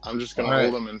right. I'm just gonna All right.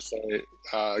 hold him and say,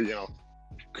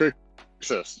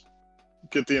 Crixus,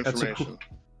 get the That's a information.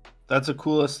 That's the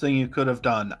coolest thing you could have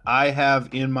done. I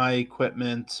have in my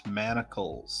equipment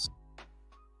manacles,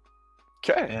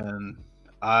 Okay. and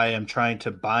I am trying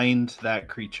to bind that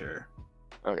creature.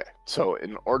 Okay. So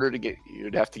in order to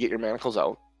you'd have to get your manacles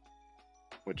out,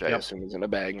 which I Yep. assume is in a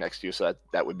bag next to you. So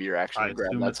that would be your action I to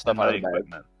grab assume that it's in stuff my out of the bag.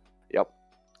 equipment. Yep.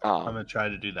 I'm gonna try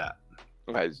to do that.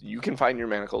 Guys, you can find your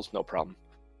manacles, no problem.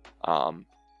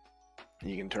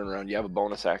 You can turn around. You have a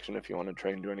bonus action if you want to try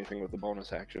and do anything with the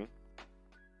bonus action.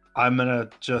 I'm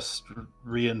gonna just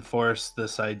reinforce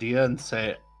this idea and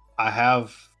say I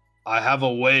have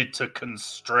a way to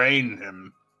constrain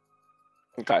him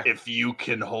Okay. if you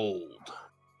can hold.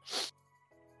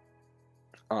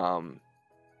 Let's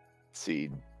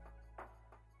see.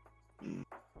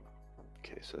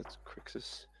 Okay, so that's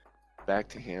Crixus. Back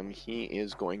to him. He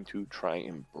is going to try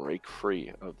and break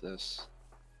free of this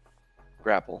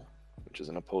grapple, which is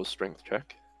an opposed strength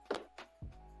check.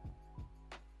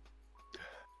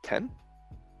 10?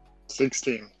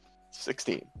 16.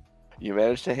 16. You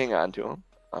manage to hang on to him.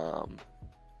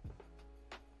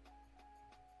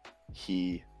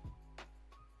 He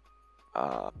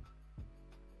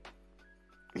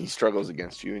struggles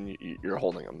against you, and you're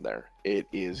holding him there. It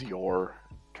is your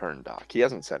turn, Doc. He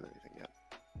hasn't said anything yet.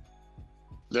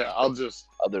 Yeah, I'll just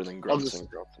Other than grunts and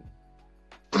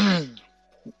grunting.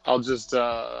 I'll just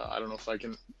I don't know if I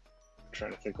can. I'm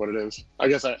trying to think what it is. I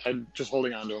guess I'm just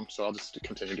holding on to him, so I'll just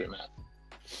continue doing that.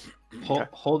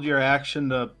 Hold your action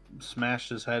to smash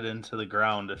his head into the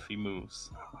ground if he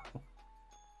moves.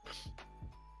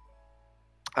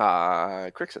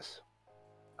 Crixus.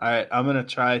 All right, I'm going to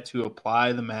try to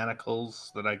apply the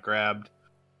manacles that I grabbed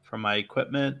from my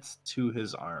equipment to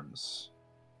his arms.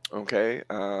 Okay.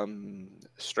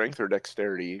 Strength or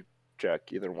dexterity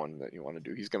check, either one that you want to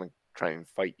do. He's going to try and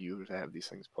fight you to have these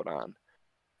things put on.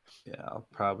 Yeah, I'll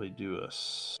probably do a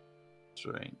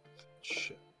strength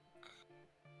check.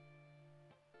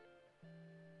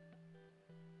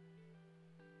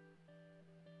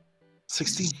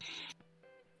 $16.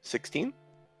 16?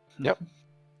 Yep.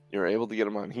 You're able to get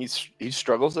him on. He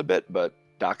struggles a bit, but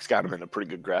Doc's got him in a pretty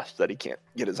good grasp that he can't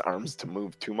get his arms to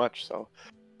move too much, so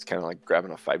it's kind of like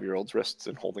grabbing a 5-year-old's wrists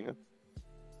and holding it.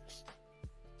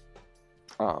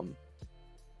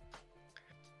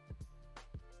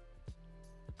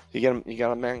 You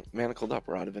got him manacled up.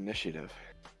 We're out of initiative.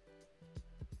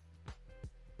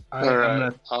 All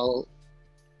right.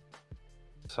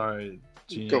 Sorry,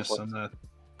 Genius. I'm gonna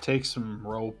take some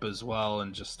rope as well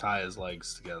and just tie his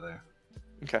legs together.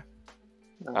 Okay.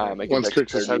 Once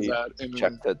Crixus has that,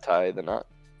 check to tie the knot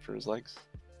for his legs.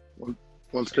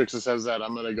 Once Crixus has that,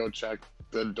 I'm gonna go check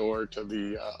the door to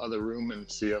the other room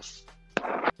and see if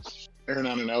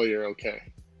Aaronon and Ellie are okay.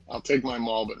 I'll take my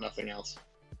maul, but nothing else.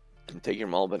 And take your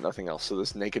maul, but nothing else. So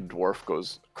this naked dwarf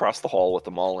goes across the hall with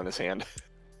the maul in his hand.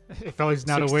 If Ellie's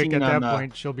not awake at that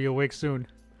point, she'll be awake soon.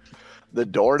 The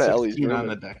door to Ellie's room. On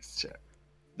the dex check.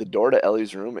 The door to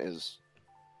Ellie's room is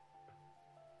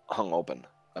hung open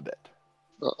a bit.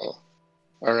 Uh-oh.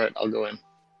 All right, I'll go in.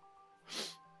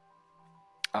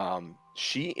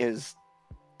 She is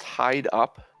tied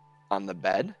up on the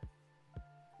bed,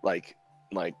 like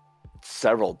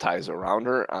several ties around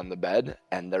her on the bed,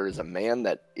 and there is a man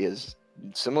that is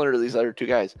similar to these other two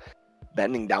guys,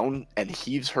 bending down and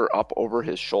heaves her up over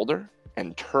his shoulder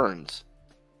and turns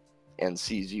and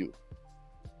sees you.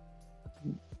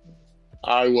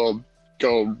 I will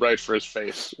go right for his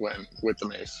face with the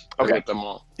mace. Okay. With them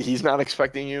all. He's not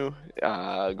expecting you.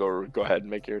 Go ahead and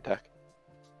make your attack.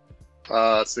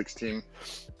 16.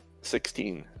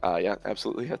 16. Yeah,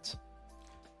 absolutely hits.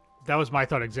 That was my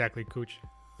thought exactly, Cooch.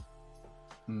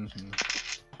 Mm-hmm.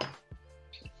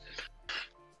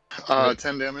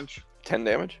 10 damage. 10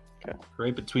 damage? Okay.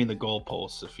 Right between the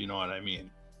goalposts, if you know what I mean.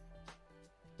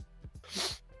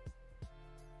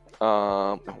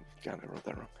 Oh, God, I wrote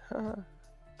that wrong.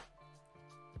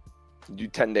 Do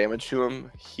 10 damage to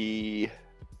him. He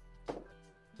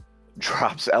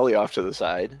drops Ellie off to the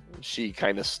side. She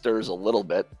kind of stirs a little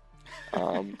bit.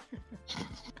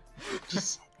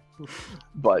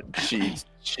 But she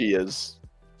is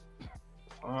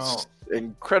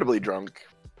incredibly drunk,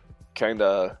 kind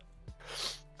of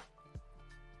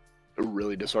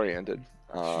really disoriented.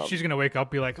 She's gonna wake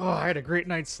up, be like, "Oh, I had a great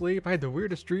night's sleep. I had the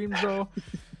weirdest dreams, though."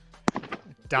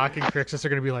 Doc and Crixus are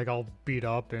gonna be like all beat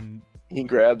up, and he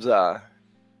grabs a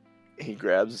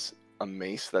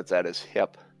mace that's at his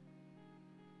hip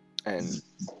and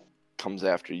comes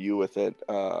after you with it.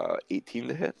 18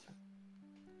 to hit.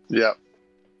 Yep.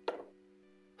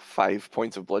 5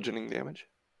 points of bludgeoning damage.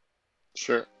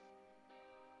 Sure.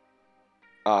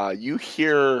 You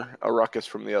hear a ruckus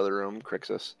from the other room,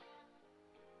 Crixus.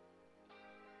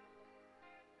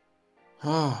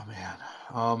 Oh man.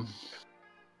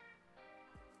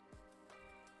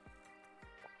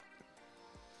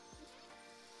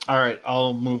 All right,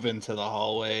 I'll move into the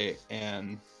hallway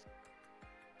and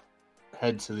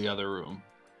head to the other room.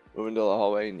 Move into the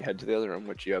hallway and head to the other room,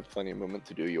 which you have plenty of movement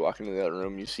to do. You walk into the other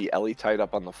room. You see Ellie tied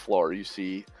up on the floor. You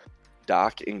see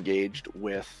Doc engaged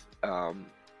with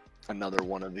another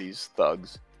one of these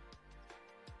thugs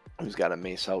who's got a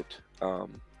mace out.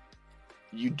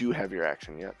 You do have your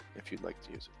action yet, if you'd like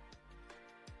to use it.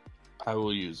 I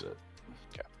will use it.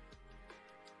 Okay.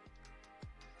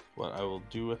 What I will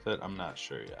do with it, I'm not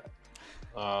sure yet.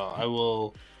 I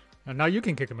will. And now you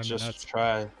can kick him in the just nuts.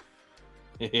 try.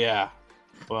 Yeah.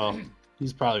 Well,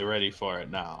 he's probably ready for it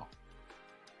now.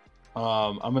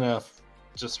 I'm gonna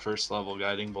just first level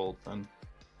guiding bolt then.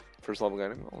 First level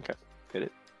guiding bolt. Okay, hit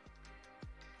it.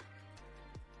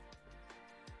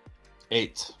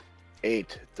 8.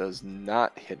 8 does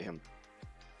not hit him.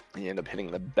 You end up hitting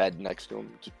the bed next to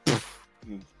him. Just, poof,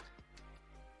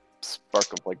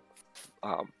 spark of like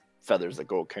feathers that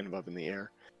go kind of up in the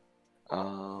air.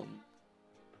 Let's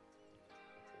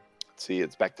see,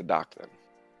 it's back to Doc then.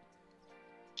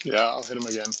 Yeah, I'll hit him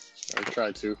again. Or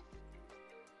try to.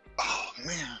 Oh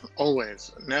man,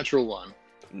 always natural one.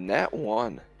 Nat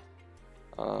 1.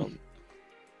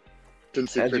 Didn't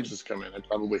see As you- Crixus come in. I'd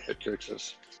probably hit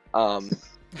Crixus.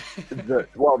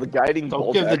 The guiding Don't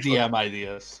bolt give the actually, DM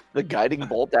ideas. the guiding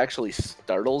bolt actually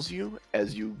startles you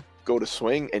as you go to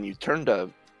swing, and you turn to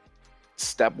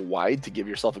step wide to give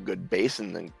yourself a good base,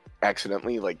 and then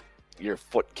accidentally, like, your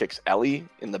foot kicks Ellie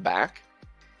in the back.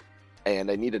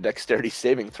 And I need a dexterity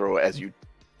saving throw as you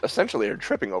essentially are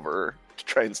tripping over her to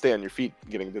try and stay on your feet,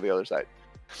 getting to the other side.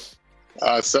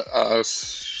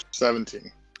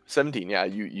 17. 17, yeah.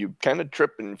 You kind of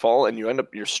trip and fall, and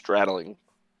you're straddling,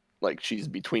 like she's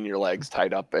between your legs,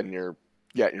 tied up, and you're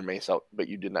got your mace out, but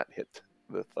you did not hit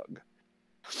the thug.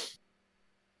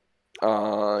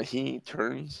 He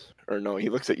turns, or no, he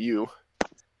looks at you.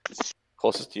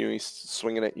 Closest to you, he's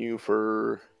swinging at you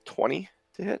for 20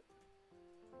 to hit.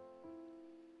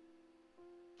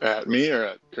 At me or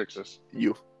at Crixus?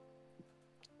 You.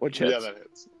 Which hits? Yeah, that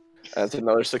hits. That's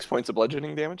another 6 points of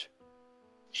bludgeoning damage.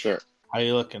 Sure. How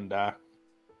you looking, Doc?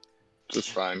 Just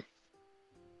fine.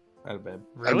 Right, babe.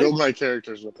 I build my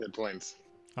characters with hit points.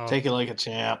 Oh, Take it like a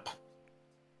champ.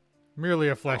 merely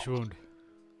a flesh wound.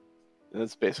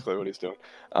 That's basically what he's doing.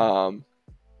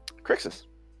 Crixus.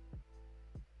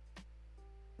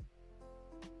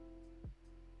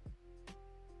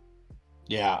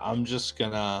 Yeah, I'm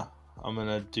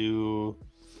gonna do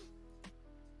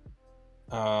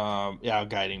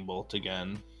guiding bolt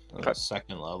again. Okay.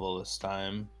 Second level this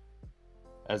time.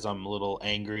 As I'm a little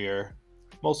angrier.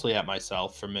 Mostly at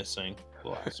myself for missing the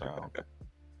last round.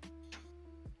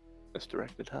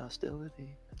 Misdirected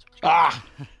hostility. That's what Ah!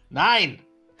 9!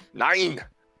 9.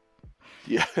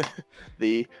 Yeah.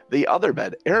 The other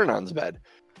bed, Aranon's bed.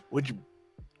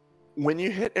 When you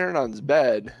hit Aranon's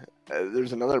bed,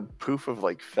 there's another poof of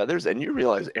like feathers, and you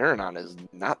realize Aranon is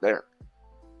not there.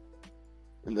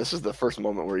 And this is the first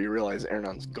moment where you realize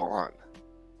Aranon's gone.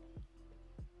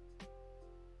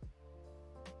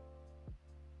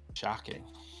 Shocking.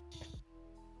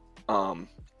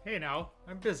 Hey now,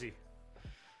 I'm busy.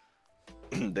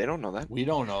 They don't know that. We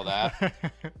don't know that.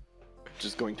 Which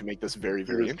is going to make this very,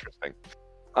 very interesting.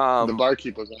 The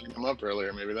barkeep was lining him up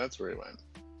earlier. Maybe that's where he went.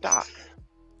 Doc,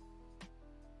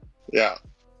 Yeah.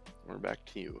 we're back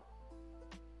to you.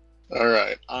 All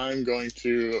right. I'm going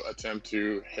to attempt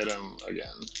to hit him again.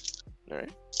 All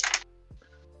right.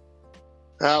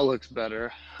 That looks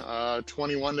better.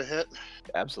 21 to hit,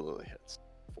 Absolutely hits.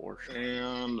 For sure.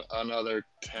 and another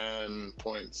 10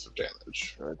 points of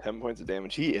damage. 10 points of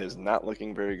damage. He is not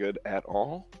looking very good at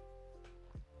all.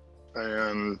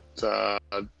 And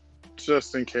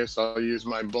just in case, I'll use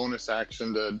my bonus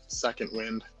action to second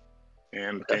wind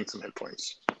and gain some hit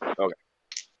points.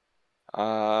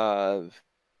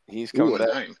 He's Ooh, coming a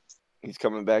back. 9. He's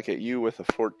coming back at you with a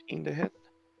 14 to hit.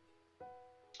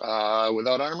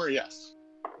 Without armor, yes.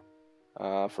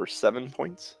 For 7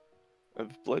 points of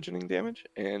bludgeoning damage,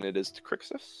 and it is to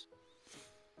Crixus.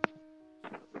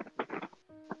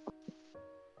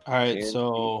 Alright, And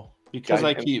so because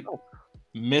I Guide keep himself.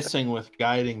 missing with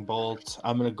guiding bolt,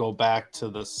 I'm gonna go back to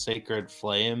the sacred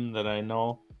flame that I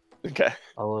know Okay.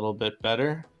 a little bit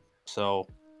better. So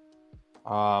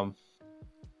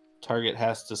target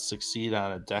has to succeed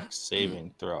on a dex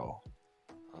saving throw.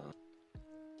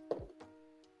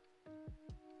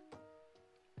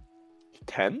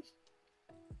 10?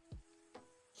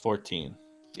 14.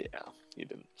 Yeah, you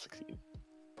didn't succeed.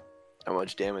 How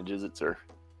much damage is it, sir?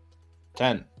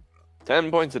 10.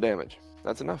 10 points of damage.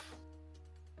 That's enough.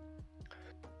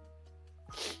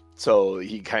 So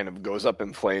he kind of goes up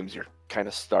in flames. You're kind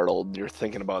of startled. You're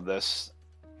thinking about this.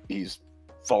 He's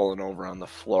fallen over on the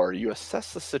floor. You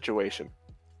assess the situation.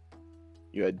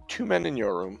 You had 2 men in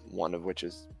your room, one of which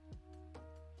is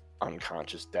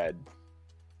unconscious, dead.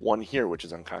 One here, which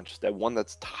is unconscious, dead. One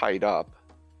that's tied up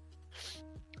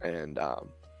and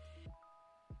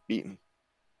beaten.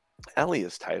 Ellie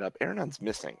is tied up. Aranon's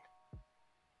missing.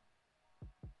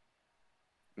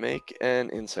 Make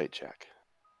an insight check.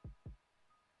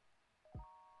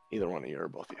 Either one of you or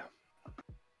both of you.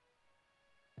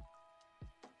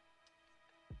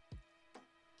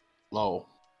 Low.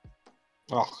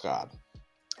 Oh god.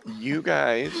 You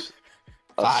guys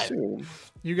 5. assume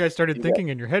You guys started Yeah. thinking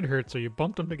and your head hurt, so you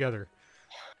bumped them together.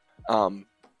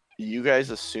 you guys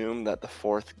assume that the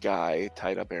 4th guy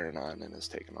tied up Aranon and is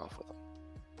taken off with him.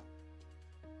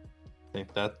 I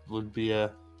think that would be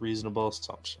a reasonable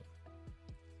assumption.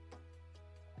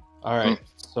 All right,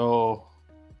 so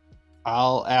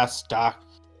I'll ask Doc,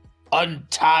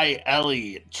 untie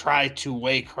Ellie. Try to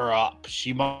wake her up.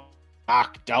 She might be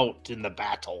knocked out in the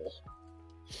battle.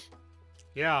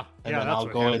 Yeah, And yeah, then that's I'll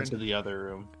what go happened. into the other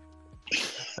room.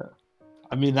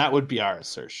 I mean, that would be our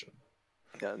assertion.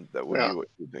 Yeah, that would be what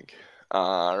you think.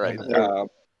 All right, And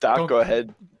Doc, Don't- go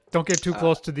ahead. Don't get too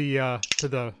close to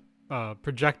the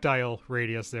projectile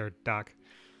radius there, Doc.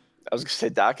 I was gonna say,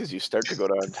 Doc, as you start to go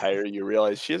to untie her, you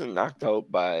realize she isn't knocked out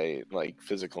by like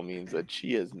physical means; that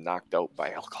she is knocked out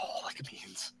by alcoholic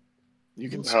means. You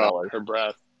can smell her. Her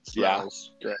breath Yeah.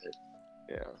 smells great.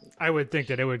 Yeah. I would think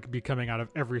that it would be coming out of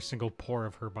every single pore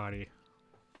of her body.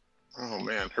 Oh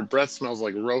man, her breath smells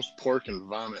like roast pork and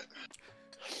vomit.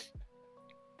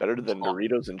 Better than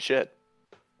Doritos and shit.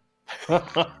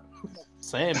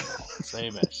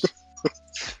 Same-ish.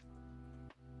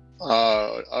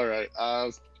 All right.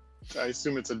 I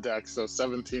assume it's a deck, so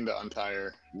 17 to untie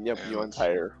her. Yep, you And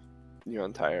untie her. You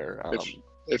untie her.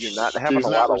 If You're not she's having a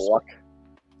not lot of luck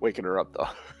waking her up, though.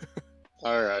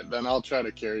 All right, then I'll try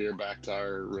to carry her back to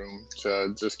our room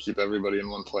to just keep everybody in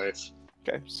one place.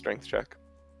 Okay, strength check.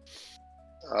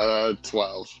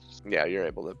 12. Yeah, you're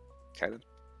able to kind of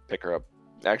pick her up,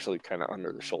 actually kind of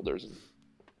under the shoulders, and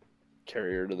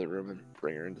carry her to the room and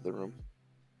bring her into the room.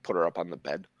 Put her up on the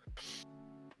bed.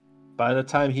 By the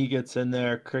time he gets in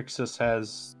there, Crixus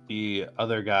has the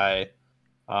other guy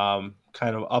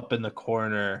kind of up in the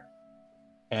corner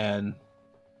and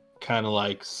kind of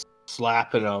like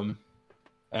slapping him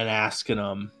and asking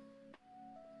him,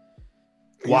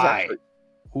 He's why? actually-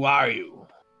 Who are you?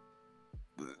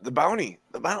 The bounty.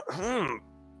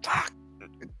 Doc,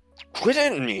 quit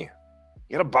hitting me.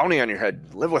 You got a bounty on your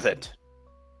head. Live with it.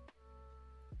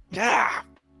 Yeah.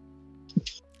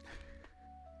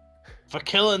 For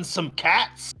killing some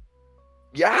cats?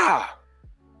 Yeah.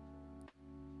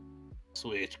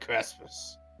 Sweet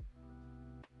Christmas.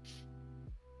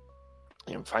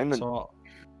 And find the So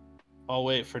I'll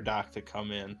wait for Doc to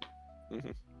come in.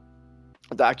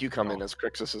 Doc. You come in as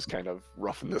Crixus is kind of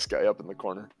roughing this guy up in the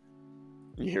corner.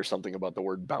 You hear something about the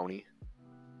word bounty.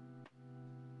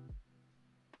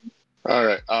 All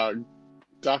right.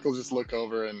 Doc will just look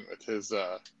over and with his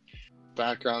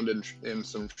background in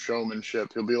some showmanship,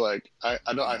 he'll be like, I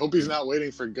hope he's not waiting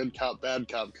for good cop, bad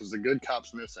cop, because the good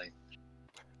cop's missing.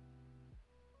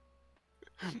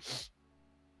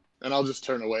 And I'll just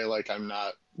turn away like I'm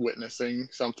not witnessing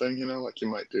something, like you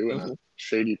might do in a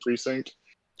shady precinct.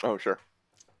 Oh, sure.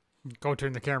 Go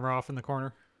turn the camera off in the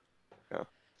corner.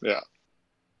 Yeah.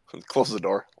 Close the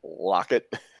door. Lock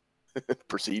it.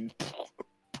 Proceed.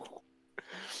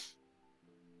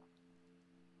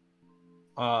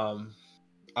 I'm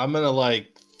gonna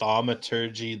like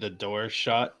thaumaturgy the door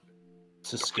shut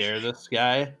to scare this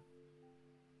guy.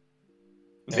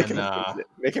 Make, And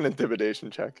make an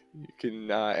intimidation check. You can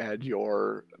add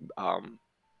your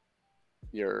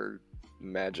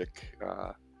magic,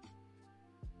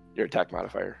 your attack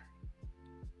modifier.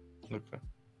 okay.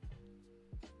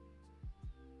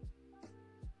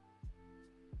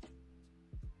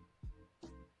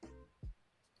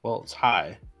 Well, it's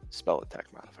high. Spell attack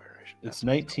modifier. It's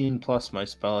 19 plus my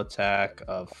spell attack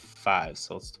of 5,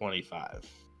 so it's 25.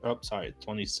 Oh, sorry,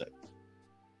 26.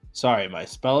 Sorry, my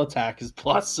spell attack is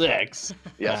plus 6.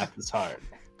 Yes. Math is hard.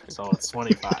 So it's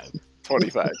 25.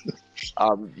 25.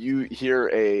 You hear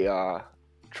a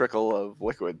trickle of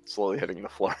liquid slowly hitting the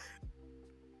floor.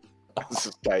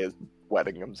 This guy is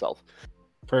wetting himself.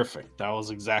 Perfect. That was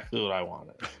exactly what I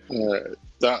wanted. All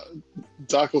right.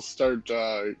 Doc will start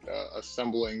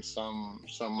assembling some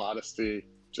modesty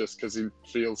just because he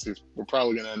feels we're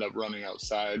probably going to end up running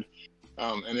outside.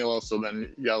 And he'll also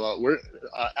then yell out,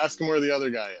 ask him where the other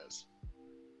guy is.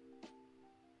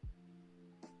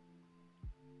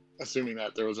 Assuming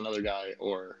that there was another guy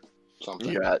or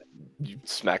something. Yeah, you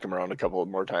smack him around a couple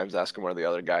more times, ask him where the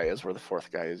other guy is, where the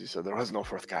fourth guy is. He said there was no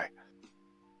fourth guy.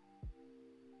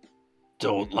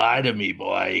 Don't lie to me,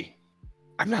 boy.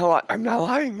 I'm not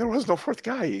lying. There was no fourth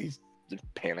guy. He's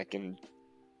panicking,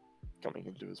 coming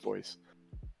into his voice.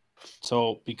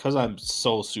 So, because I'm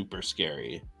so super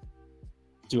scary,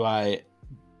 do I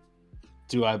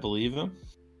believe him?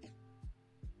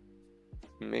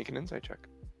 Make an insight check.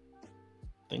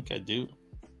 I think I do.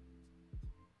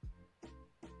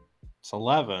 It's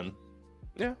 11.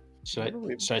 Yeah.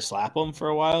 Should I slap him for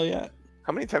a while yet?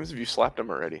 How many times have you slapped him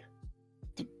already?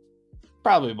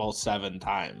 Probably about 7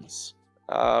 times.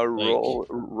 Roll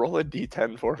a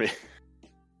d10 for me.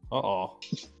 Uh-oh.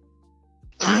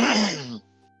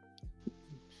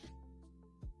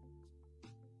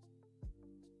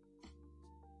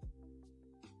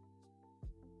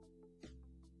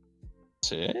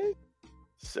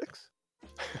 Six?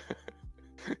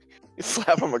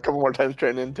 slap him a couple more times,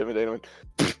 trying to intimidate him,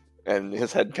 and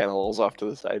his head kind of rolls off to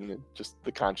the side, and just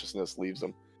the consciousness leaves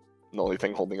him. And the only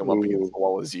thing holding him up against the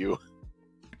wall is you.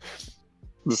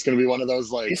 This is gonna be one of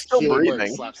those like He's still healing breathing.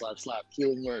 words, slap, slap, slap,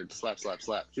 healing words, slap, slap,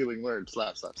 slap, healing words,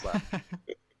 slap, slap, slap.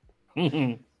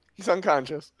 He's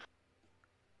unconscious.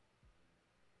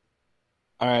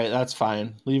 All right, that's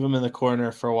fine. Leave him in the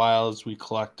corner for a while as we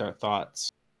collect our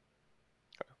thoughts.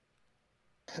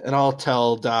 And I'll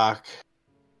tell Doc.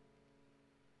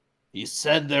 He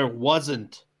said there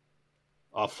wasn't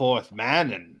a fourth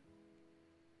man, and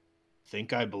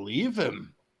think I believe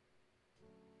him.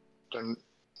 Then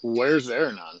where's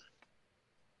Aranon?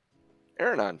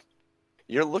 Aranon,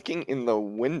 you're looking in the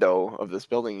window of this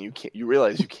building. You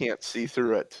realize you can't see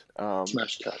through it.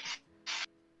 Smash cut.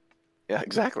 Yeah,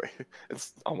 exactly.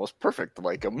 It's almost perfect,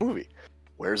 like a movie.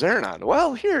 Where's Aranon?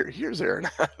 Well, here's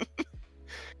Aranon.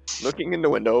 Looking in the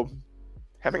window,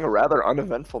 having a rather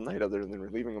uneventful night other than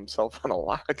relieving himself on a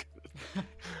lock.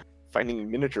 Finding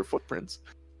miniature footprints.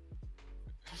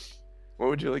 What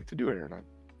would you like to do, Aranon?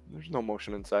 There's no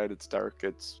motion inside. It's dark.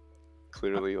 It's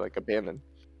clearly like abandoned.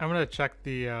 I'm gonna check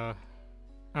the. I'm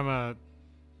gonna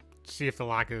see if the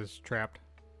lock is trapped.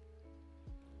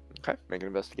 Okay, make an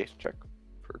investigation check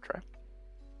for a trap.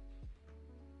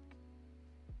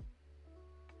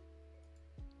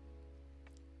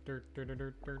 Dirt, dirt, dirt,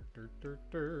 dirt, dirt, dirt, dirt,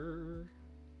 dirt.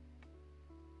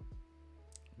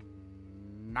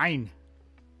 9.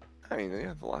 I mean,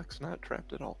 yeah, the lock's not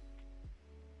trapped at all.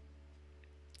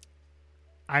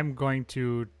 I'm going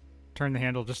to turn the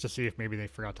handle just to see if maybe they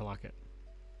forgot to lock it.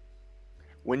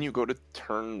 When you go to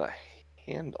turn the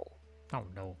handle, Oh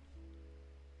no.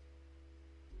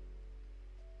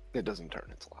 it doesn't turn.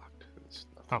 It's locked. It's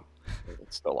nothing. Oh.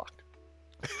 It's still locked.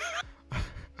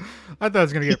 I thought I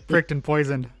was gonna get pricked and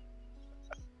poisoned.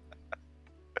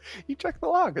 You check the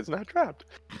lock. It's not trapped.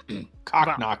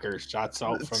 Cock knocker shots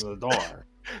out from the door.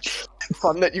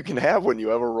 Fun that you can have when you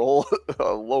have a roll,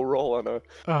 a low roll on a.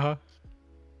 Uh-huh.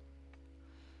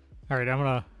 All right, I'm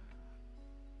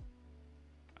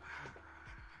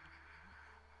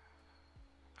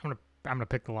gonna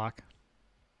pick the lock.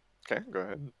 Okay, go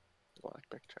ahead. Lock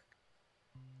pick check.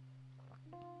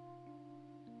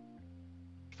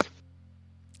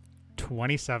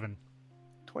 27.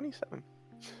 27.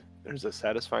 There's a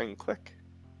satisfying click.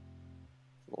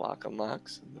 The lock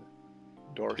unlocks and the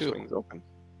door Ew. swings open.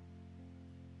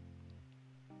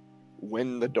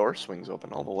 When the door swings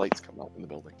open, all the lights come out in the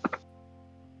building.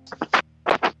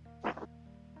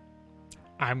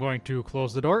 I'm going to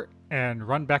close the door and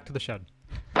run back to the shed.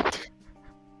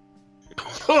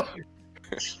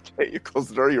 Okay, you close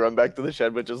the door, you run back to the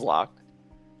shed, which is locked.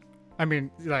 I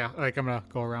mean, like I'm gonna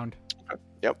go around.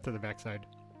 Yep. To the backside,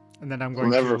 and then I'm We'll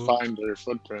going never to. find their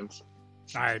footprints.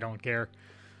 I don't care.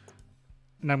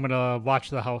 And I'm gonna watch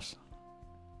the house.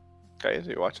 Okay, so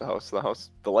you watch the house.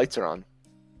 The lights are on.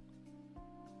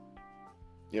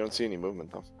 You don't see any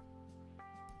movement, though.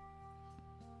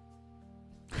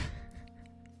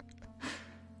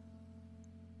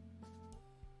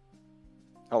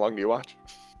 How long do you watch?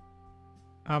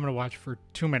 I'm gonna watch for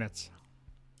 2 minutes.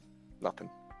 Nothing.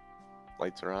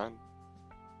 Lights are on.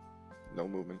 No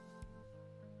movement.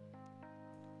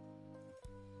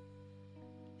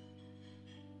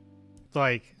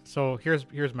 Like, so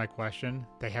here's my question: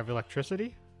 they have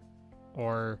electricity,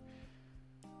 or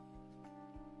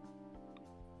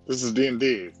This is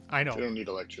D&D. I know, They don't need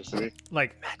electricity.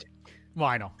 like, well,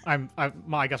 I know.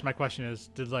 I guess my question is,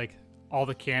 did like all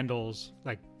the candles,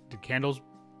 like, did candles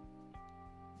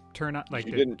turn on? Like,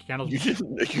 You did didn't- candles?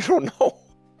 You don't know.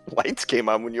 Lights came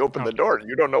on when you opened the Oh. door.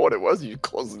 You don't know what it was. You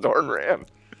closed the door and ran.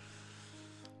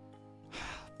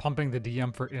 Pumping the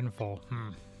DM for info.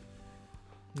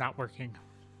 Not working.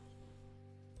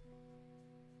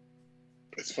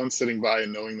 It's fun sitting by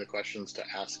and knowing the questions to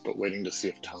ask, but waiting to see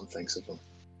if Tom thinks of them.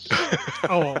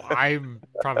 Oh, I'm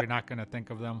probably not gonna think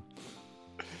of them.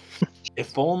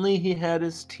 If only he had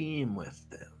his team with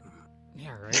him.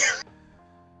 Yeah, right.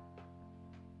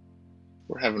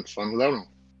 We're having fun without them.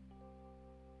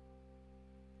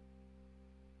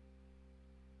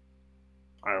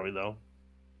 Are we though?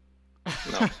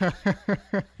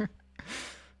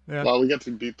 Yeah. Well, we get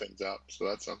to beat things up, so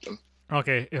that's something.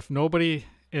 Okay, if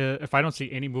I don't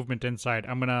see any movement inside,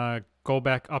 I'm gonna go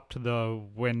back up to the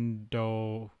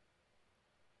window.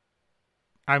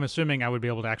 I'm assuming I would be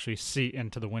able to actually see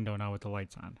into the window now with the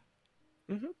lights on.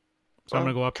 Mm-hmm. So I'm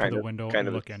gonna go up to kind the of- window kind and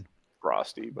of look in.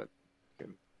 Frosty, but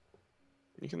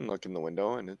you can look in the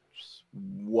window, and it's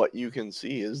what you can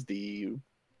see is the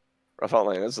rough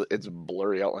outline. It's a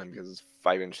blurry outline because it's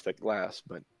 5-inch thick glass,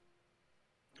 but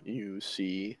you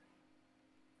see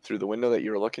through the window that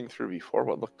you were looking through before,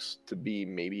 what looks to be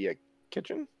maybe a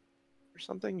kitchen or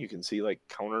something. You can see like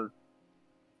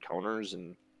counters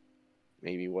and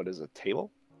maybe what is a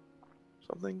table,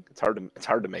 something. It's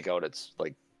hard to make out. It's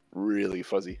like really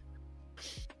fuzzy.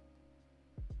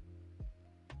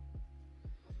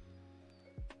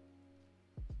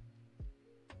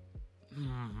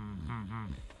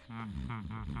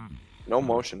 No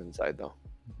motion inside though.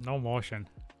 No motion.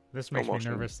 This No makes me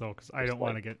motion. nervous though, because I Just don't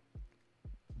want to like- get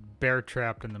bear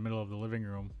trapped in the middle of the living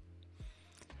room.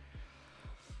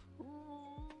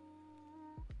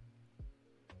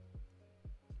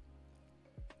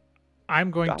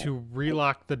 I'm going Got it. to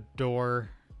relock the door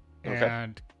Okay.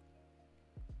 and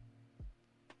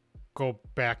go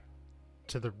back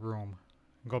to the room.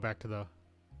 Go back to the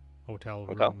hotel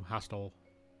Hotel? room, hostel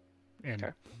inn.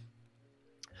 Okay.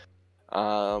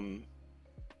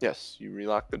 Yes, you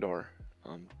relock the door.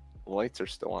 The lights are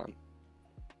still on.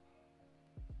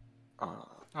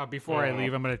 Before I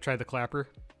leave, I'm going to try the clapper.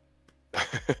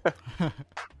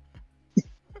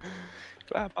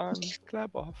 Clap on,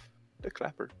 clap off, the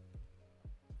clapper.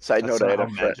 Side That's note: not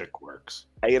how magic works.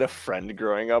 I had a friend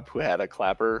growing up who had a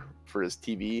clapper for his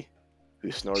TV,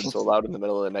 who snored so loud in the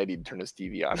middle of the night he'd turn his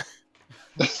TV on.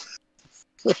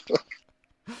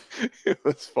 It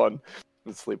was fun.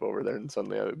 I'd sleep over there, and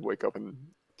suddenly I would wake up and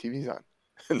TV's on,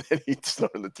 and then he'd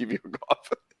snore and the TV would go off.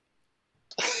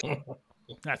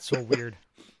 That's so weird.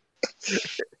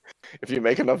 If you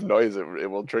make enough noise, it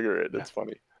will trigger it. It's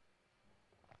funny.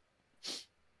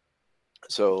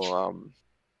 So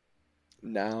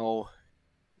now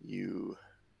you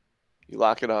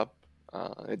lock it up.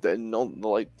 The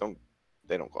light don't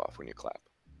go off when you clap.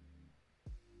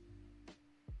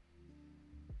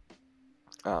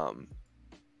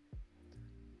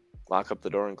 Lock up the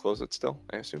door and close it still,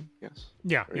 I assume. Yes.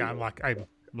 Yeah, There you I'm go.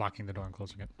 locking the door and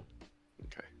closing it.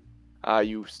 Okay.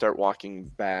 You start walking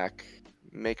back.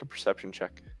 Make a perception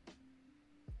check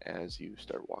as you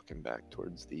start walking back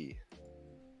towards the.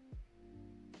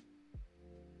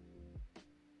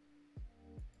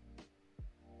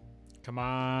 Come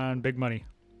on, big money.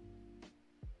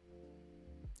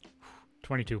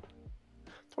 22.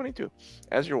 22.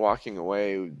 As you're walking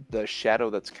away, the shadow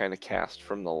that's kind of cast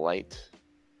from the lights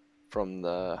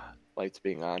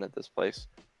being on at this place,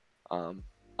 on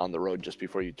the road just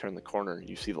before you turn the corner,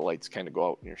 you see the lights kind of go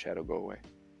out and your shadow go away.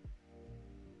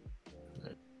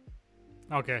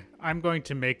 Okay, I'm going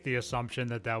to make the assumption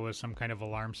that that was some kind of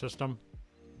alarm system.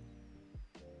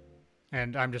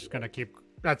 And I'm just going to keep...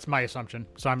 That's my assumption.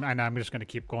 So I'm just going to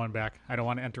keep going back. I don't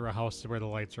want to enter a house where the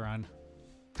lights are on.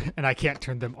 And I can't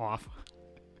turn them off.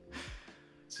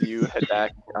 So you head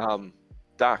back.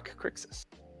 Doc, Crixus,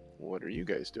 what are you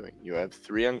guys doing? You have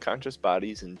 3 unconscious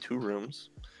bodies in 2 rooms.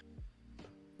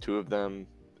 2 of them,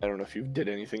 I don't know if you did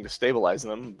anything to stabilize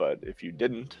them, but if you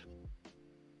didn't,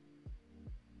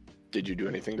 did you do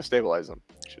anything to stabilize them?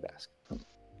 I should ask.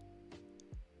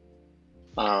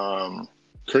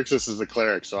 Crixus is the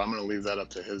cleric, so I'm going to leave that up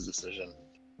to his decision.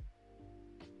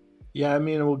 Yeah, I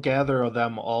mean, we'll gather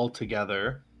them all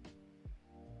together.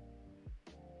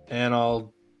 And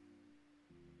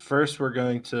first we're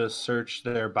going to search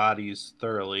their bodies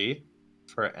thoroughly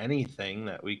for anything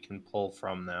that we can pull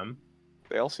from them.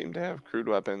 They all seem to have crude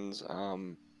weapons.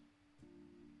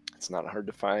 It's not hard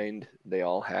to find. They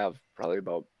all have probably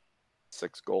about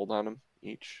 6 gold on them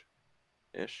each,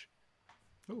 ish.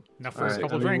 Ooh, enough for All a right,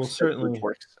 couple I mean, drinks. we'll certainly...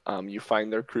 Works. You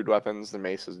find their crude weapons. Their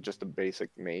mace is just a basic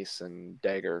mace and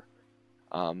dagger.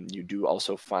 You do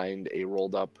also find a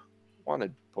rolled up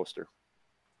wanted poster,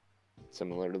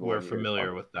 similar to the We're one you familiar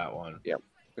found. with that one.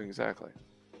 Exactly.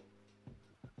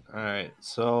 All right,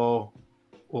 so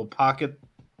we'll pocket.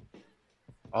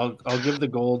 I'll give the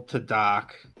gold to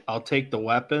Doc. I'll take the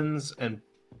weapons and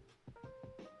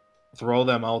throw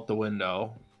them out the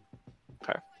window.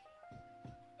 Okay.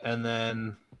 And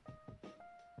then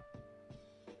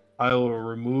I will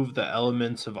remove the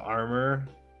elements of armor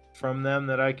from them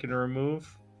that I can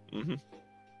remove. Mm-hmm.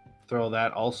 Throw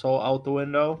that also out the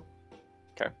window.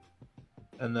 Okay.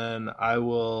 And then I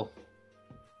will.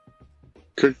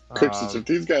 Crixus, if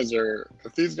these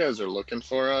guys are looking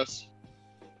for us,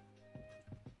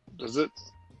 does it?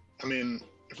 I mean,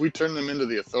 if we turn them into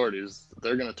the authorities,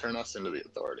 they're going to turn us into the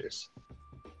authorities.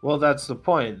 Well, that's the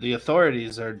point. The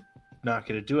authorities are not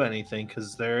going to do anything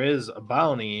because there is a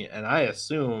bounty, and I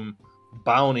assume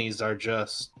bounties are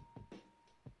just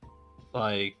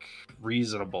like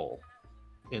reasonable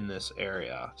in this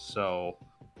area. So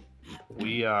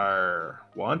we are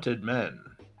wanted men.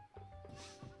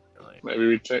 Maybe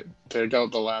we take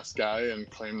out the last guy and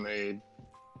claim they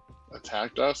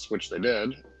attacked us, which they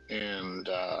did, and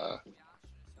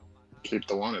keep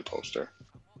the wanted poster.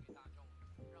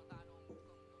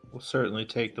 We'll certainly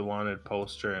take the wanted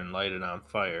poster and light it on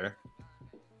fire.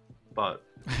 But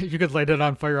You could light it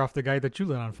on fire off the guy that you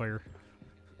lit on fire.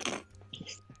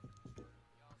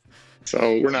 So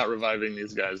we're not reviving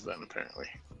these guys then, apparently.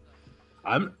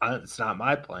 it's not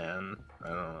my plan. I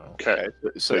don't know. Okay.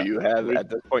 So Yeah. you have, at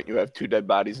this point, you have 2 dead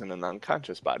bodies and an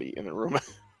unconscious body in a room.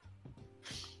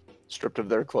 Stripped of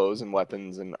their clothes and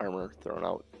weapons and armor, thrown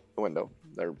out the window.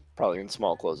 They're probably in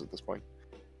small clothes at this point.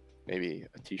 Maybe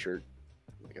a t-shirt,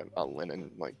 like a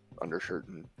linen, like undershirt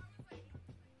and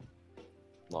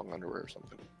long underwear or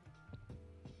something.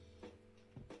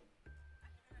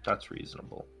 That's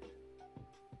reasonable.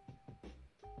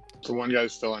 So one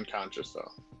guy's still unconscious,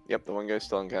 though. Yep, the one guy's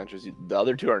still unconscious. The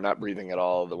other 2 are not breathing at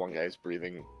all. The one guy's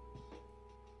breathing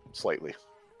slightly.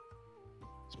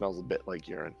 Smells a bit like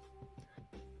urine.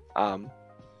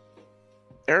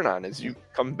 Aranon, as you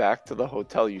come back to the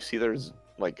hotel, you see there's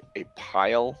like a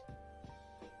pile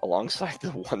alongside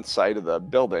the one side of the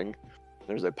building.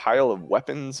 There's a pile of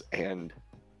weapons and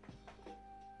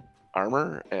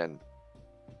armor and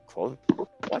clothes.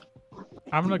 What?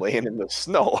 I'm gonna Laying in the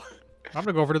snow.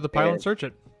 go over to the pile and And, search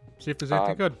it. See if there's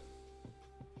anything good.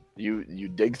 You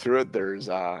dig through it. There's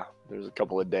a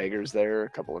couple of daggers there, a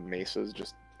couple of maces,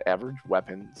 just average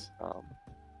weapons.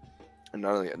 And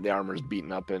none of the armor's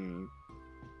beaten up and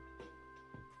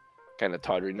kind of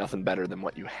tawdry. Nothing better than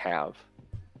what you have.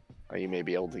 You may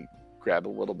be able to grab a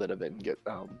little bit of it and get.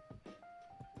 You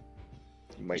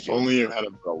might If get only you had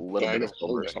a little bag bit of of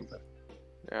silver or holding. something.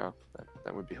 Yeah,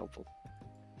 that would be helpful.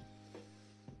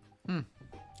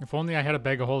 If only I had a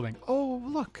bag of holding. Oh,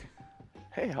 look.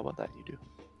 Hey, how about that? You do.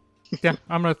 Yeah,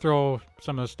 I'm gonna throw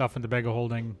some of the stuff in the bag of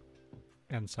holding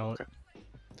and sell it. Okay.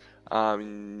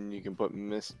 You can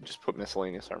just put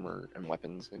miscellaneous armor and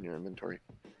weapons in your inventory.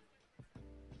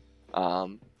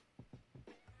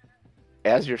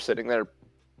 As you're sitting there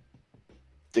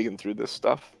digging through this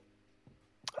stuff,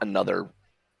 another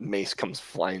mace comes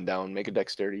flying down. Make a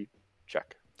dexterity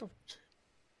check.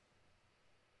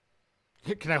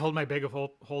 Can I hold my bag of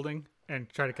holding and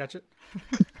try to catch it?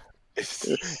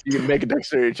 You can make a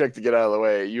dexterity check to get out of the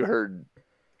way. You heard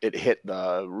it hit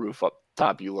the roof up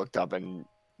top. You looked up and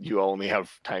you only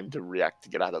have time to react to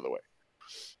get out of the way.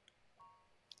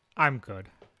 I'm good.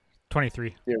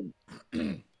 23.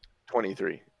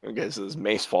 23. Okay, so this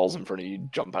mace falls in front of you. You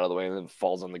jump out of the way and then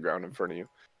falls on the ground in front of you.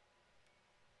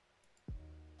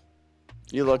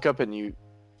 You look up and you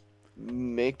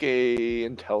make a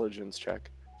intelligence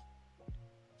check.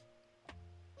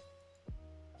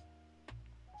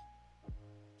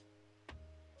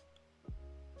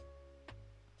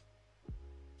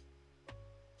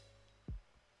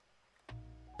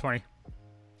 $20.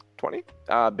 20?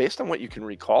 Based on what you can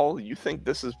recall, you think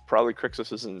this is probably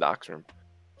Crixus' and Doc's room.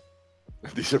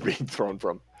 These are being thrown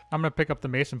from. I'm gonna pick up the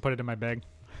mace and put it in my bag.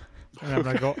 And I'm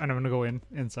gonna go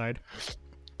inside.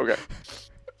 Okay.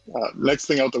 Next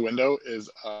thing out the window is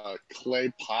a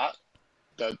clay pot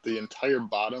that the entire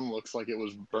bottom looks like it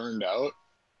was burned out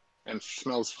and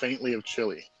smells faintly of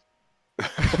chili.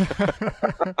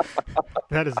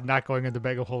 That is not going in the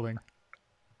bag of holding.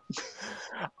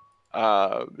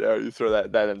 Yeah, you throw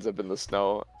that ends up in the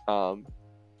snow.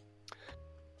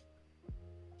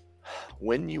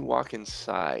 When you walk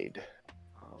inside,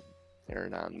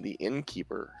 Aranon, the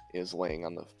innkeeper is laying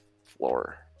on the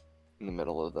floor in the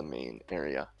middle of the main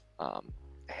area.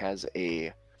 Has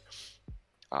a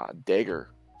dagger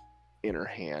in her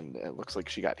hand. It looks like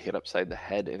she got hit upside the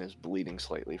head and is bleeding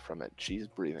slightly from it. She's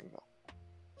breathing though.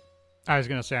 I was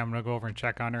gonna say I'm gonna go over and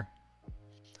check on her.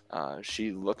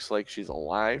 She looks like she's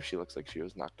alive. She looks like she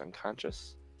was knocked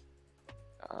unconscious.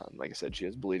 Like I said, she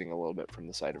is bleeding a little bit from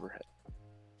the side of her head.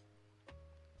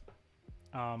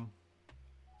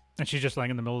 And she's just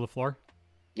laying in the middle of the floor.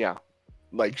 Yeah,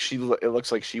 like it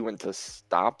looks like she went to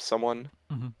stop someone,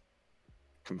 Mhm.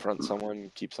 confront someone,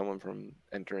 keep someone from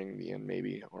entering the inn,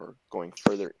 maybe, or going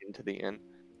further into the inn,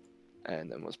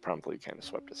 and then was promptly kind of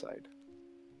swept aside.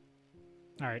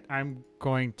 All right, I'm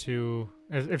going to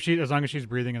as long as she's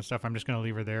breathing and stuff, I'm just gonna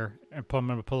leave her there and I'm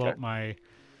gonna pull out my.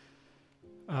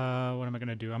 What am I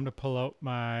gonna do? I'm gonna pull out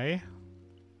my.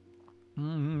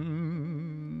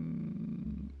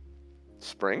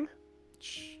 Spring?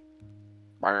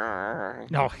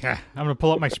 No, yeah, I'm gonna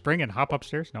pull out my spring and hop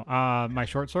upstairs. No, my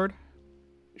short sword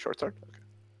Short sword? Okay.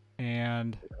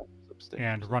 and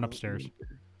Upstairs. run upstairs.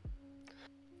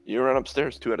 You run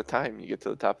upstairs 2 at a time. You get to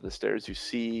the top of the stairs. You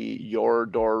see your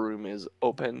door room is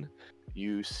open.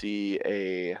 You see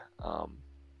a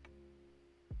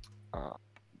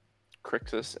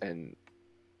Crixus and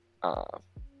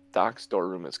Doc's door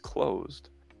room is closed.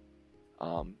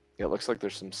 Yeah, it looks like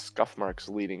there's some scuff marks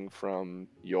leading from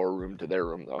your room to their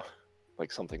room, though.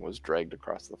 Like something was dragged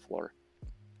across the floor.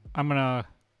 I'm gonna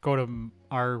go to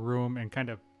our room and kind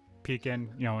of peek in,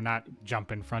 not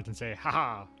jump in front and say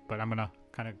haha, but I'm gonna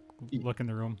kind of look in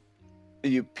the room.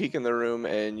 You peek in the room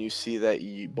and you see that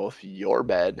both your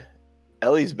bed,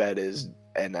 Ellie's bed, is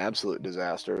an absolute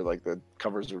disaster. Like the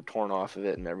covers are torn off of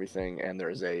it and everything, and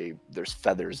there's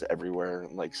feathers everywhere,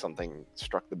 like something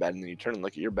struck the bed. And then you turn and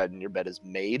look at your bed, and your bed is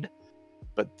made,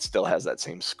 but still has that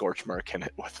same scorch mark in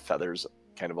it with feathers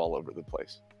kind of all over the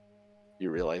place.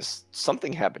 You realize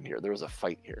something happened here. There was a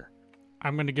fight here.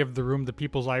 I'm gonna give the room the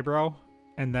people's eyebrow,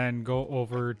 and then go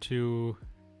over to.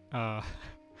 You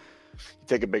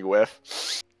take a big whiff.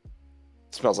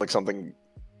 It smells like something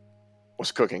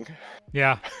was cooking.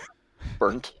 Yeah.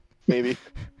 Burnt, maybe.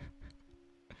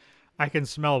 I can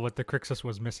smell what the Crixus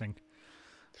was missing.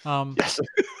 Yes.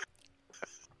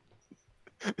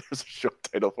 There's a show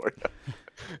title for you.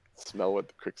 Smell what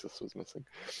the Crixus was missing.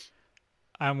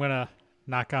 I'm gonna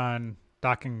knock on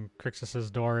Doc and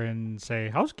Crixus's door and say,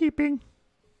 housekeeping.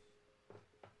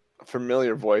 A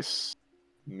familiar voice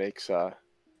makes a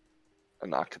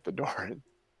knock at the door and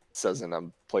says in a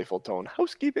playful tone,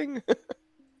 housekeeping.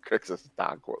 Crixus,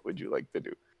 Doc, what would you like to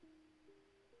do?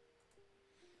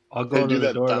 I'll go to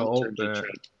the door to thaumaturgy open it.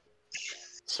 trick.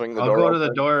 Swing the I'll door go open. to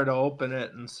the door to open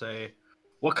it and say,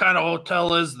 "What kind of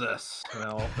hotel is this?" And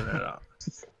I'll open it up.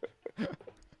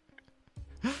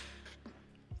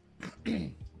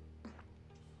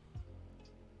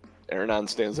 Aranon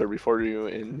stands there before you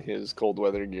in his cold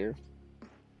weather gear.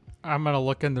 I'm gonna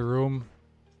look in the room.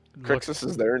 Crixus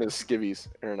is there in his skivvies.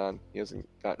 Aranon, he hasn't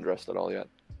gotten dressed at all yet.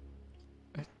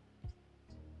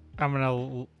 I'm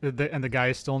gonna. And the guy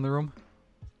is still in the room.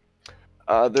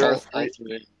 There are All three.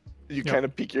 three. You Yep. kind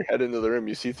of peek your head into the room.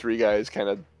 You see three guys kind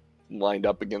of lined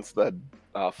up against the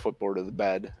footboard of the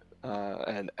bed,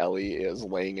 and Ellie is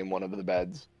laying in one of the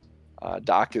beds.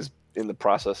 Doc is in the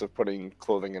process of putting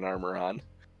clothing and armor on.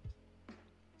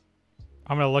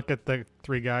 I'm gonna look at the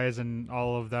three guys and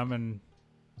all of them and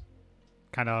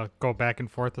kind of go back and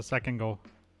forth a second. Go,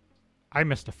 I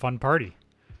missed a fun party.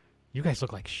 You guys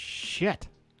look like shit.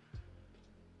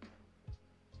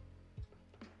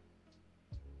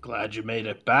 Glad you made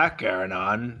it back,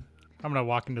 Aranon. I'm gonna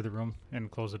walk into the room and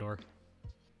close the door.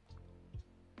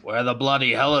 Where the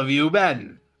bloody hell have you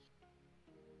been?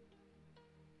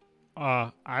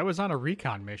 I was on a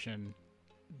recon mission.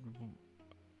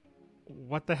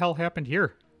 What the hell happened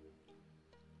here?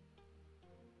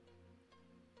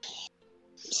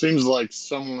 Seems like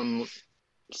someone's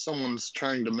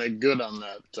trying to make good on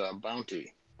that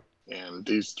bounty, and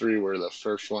these three were the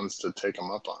first ones to take them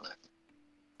up on it.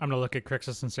 I'm gonna look at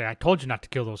Crixus and say, I told you not to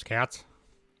kill those cats.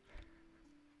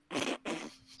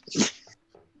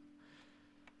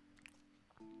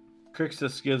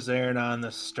 Crixus gives Aranon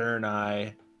the stern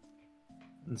eye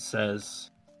and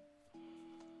says,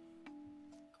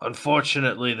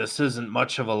 "Unfortunately, this isn't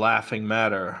much of a laughing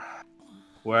matter.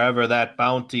 Wherever that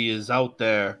bounty is out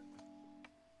there,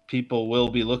 people will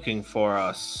be looking for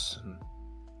us.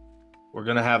 We're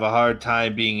going to have a hard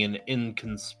time being an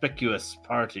inconspicuous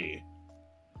party."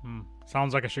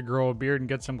 Sounds like I should grow a beard and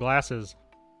get some glasses.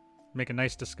 Make a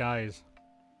nice disguise.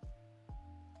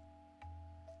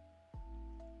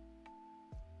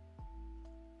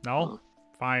 No?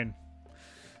 Fine.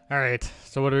 All right.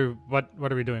 So what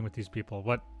are we doing with these people?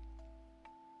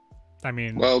 I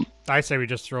mean, Well, I say we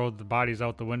just throw the bodies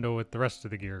out the window with the rest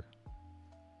of the gear.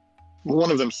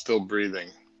 one of them's still breathing.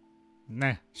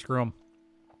 Nah, screw him.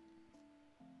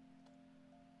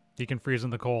 He can freeze in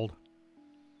the cold.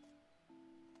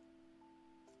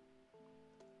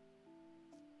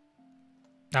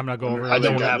 I'm gonna go over. I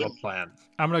don't got have in. a plan.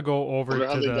 I'm gonna go over Wonder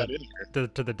how they to got in here.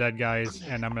 to the dead guys,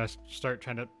 and I'm gonna start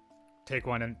trying to take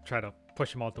one and try to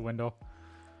push him out the window.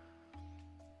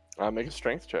 Make a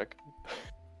strength check.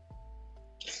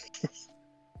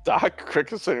 Doc,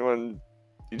 Crixus, anyone?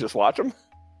 You just watch them?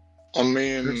 I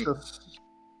mean, Crixus,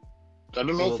 I don't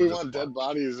know Well, if we this want dead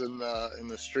bodies in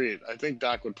the street. I think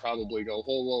Doc would probably go,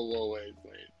 whoa, wait.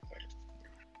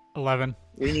 11.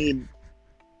 We need.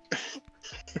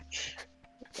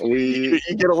 You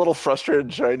get a little frustrated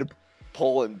trying to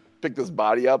pull and pick this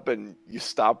body up, and you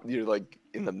stop. You're like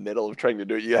in the middle of trying to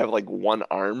do it. You have like one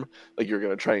arm, like you're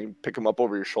gonna try and pick him up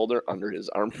over your shoulder under his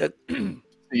armpit.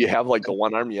 You have like the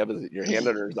one arm, you have your hand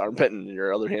under his armpit, and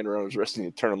your other hand around his wrist, and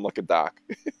you turn and look at Doc.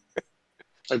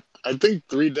 I think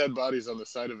 3 dead bodies on the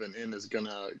side of an inn is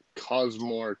gonna cause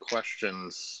more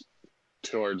questions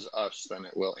towards us than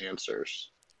it will answers.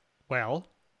 Well,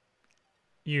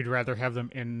 you'd rather have them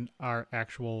in our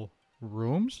actual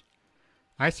rooms?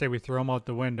 I say we throw them out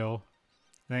the window,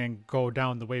 then go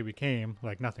down the way we came,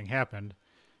 like nothing happened,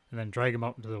 and then drag him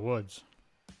out into the woods.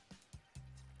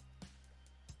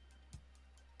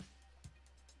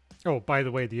 Oh, by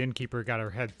the way, the innkeeper got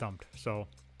her head thumped, so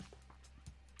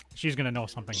she's gonna know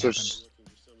something happened.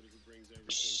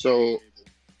 So,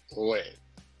 wait.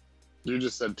 You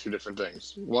just said two different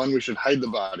things. One, we should hide the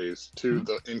bodies. Two,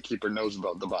 the innkeeper knows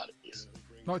about the bodies.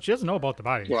 No, she doesn't know about the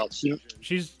bodies. Well, she's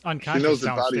she unconscious knows the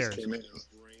downstairs. bodies came in.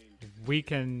 We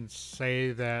can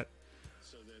say that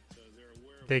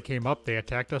they came up, they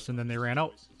attacked us, and then they ran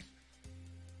out.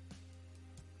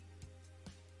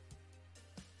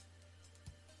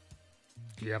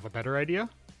 Do you have a better idea?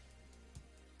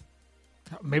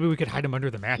 Maybe we could hide them under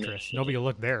the mattress. Nobody will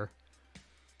look there.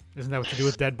 Isn't that what you do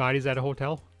with dead bodies at a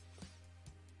hotel?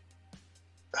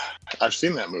 I've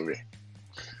seen that movie.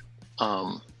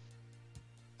 4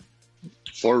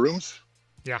 Rooms?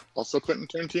 Yeah. Also Quentin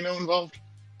Tarantino involved?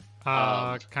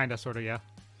 Kinda, sorta, yeah.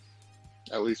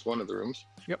 At least one of the rooms.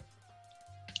 Yep.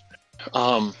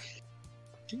 Well,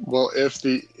 if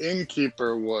the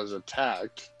innkeeper was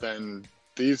attacked, then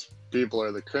these people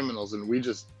are the criminals, and we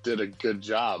just did a good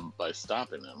job by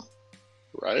stopping them,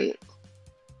 right?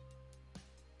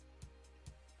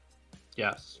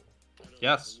 Yes.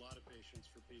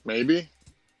 Maybe?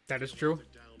 That is true.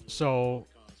 So,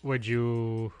 would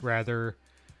you rather...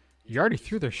 You already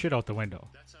threw their shit out the window.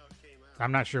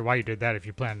 I'm not sure why you did that if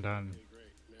you planned on...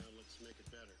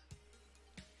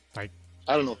 Like...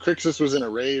 I don't know. Crixus was in a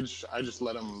rage. I just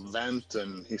let him vent,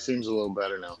 and he seems a little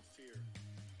better now.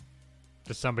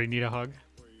 Does somebody need a hug?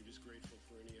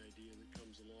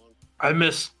 I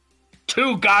missed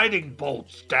 2 guiding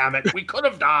bolts, damn it. We could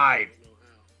have died.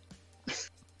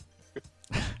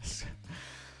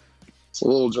 It's a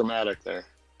little dramatic there.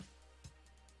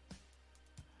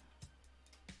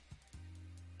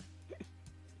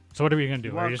 So what are we going to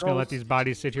do? Are you just going to let these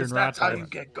bodies sit here and rot? That's how you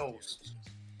get ghosts.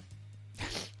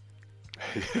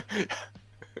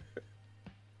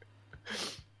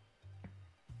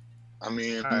 I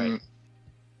mean... All right.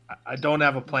 I don't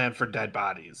have a plan for dead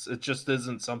bodies. It just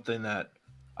isn't something that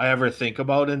I ever think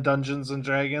about in Dungeons and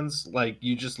Dragons. Like,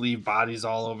 you just leave bodies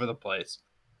all over the place.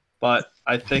 But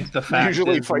I think the fact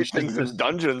usually is fight things in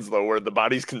dungeons though, where the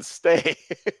bodies can stay.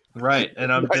 Right,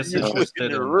 and I'm Not usually disinterested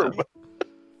in your in room. that.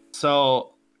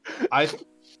 So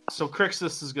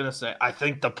Crixus is gonna say, I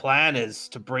think the plan is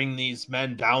to bring these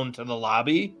men down to the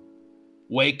lobby,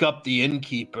 wake up the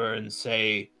innkeeper, and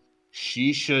say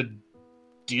she should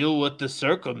deal with the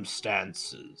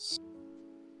circumstances.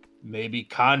 Maybe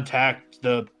contact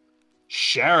the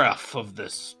sheriff of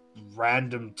this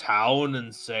random town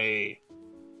and say,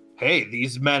 hey,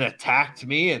 these men attacked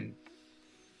me and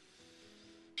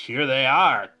here they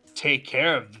are. Take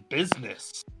care of the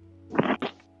business.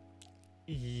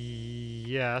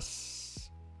 Yes.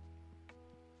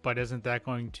 But isn't that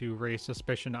going to raise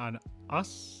suspicion on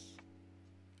us?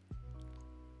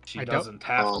 She doesn't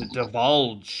have to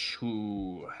divulge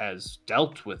who has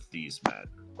dealt with these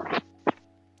men.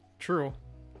 True.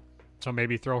 So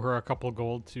maybe throw her a couple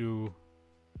gold to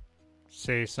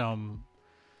say some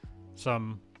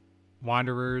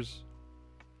wanderers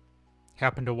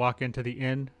happened to walk into the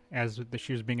inn as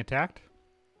she was being attacked?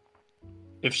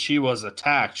 If she was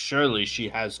attacked, surely she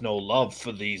has no love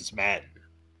for these men.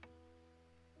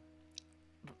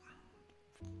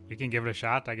 We can give it a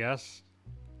shot, I guess.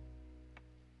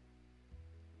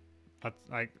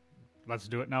 Let's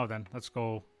do it now then. Let's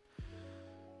go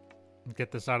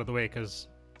get this out of the way because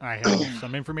I have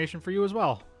some information for you as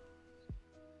well.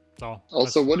 So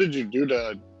also, what did you do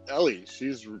to Ellie?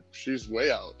 She's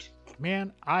way out.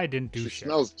 Man, I didn't do She shit.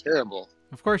 smells terrible.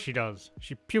 Of course she does.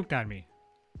 She puked on me.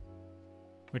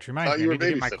 Which reminds Thought me, you I were need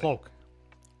to get my babysitting. cloak.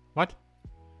 What?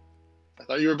 I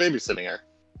thought you were babysitting her.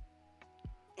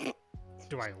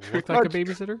 Do I look like a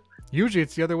babysitter? Usually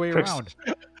it's the other way around.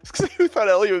 Who thought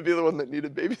Ellie would be the one that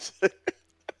needed babysitting?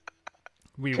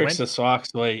 We went Crixus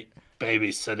walks away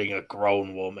babysitting a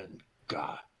grown woman.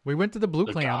 God. we went to the Blue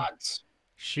The Clam. gods.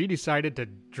 She decided to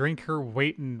drink her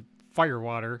weight in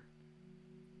firewater.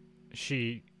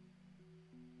 She,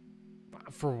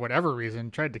 for whatever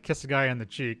reason, tried to kiss a guy on the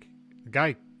cheek. The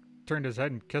guy turned his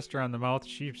head and kissed her on the mouth.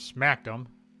 She smacked him.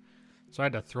 So I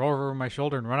had to throw her over my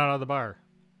shoulder and run out of the bar.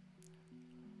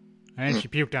 And she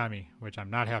puked on me, which I'm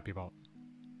not happy about.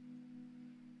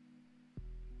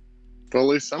 But at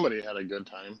least somebody had a good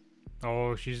time.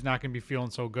 Oh, she's not going to be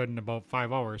feeling so good in about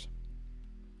 5 hours.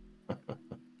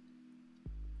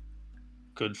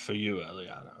 Good for you,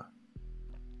 Eliana.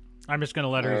 I'm just going to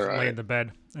let her All right. lay in the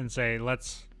bed and say,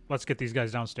 let's get these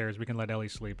guys downstairs. We can let Ellie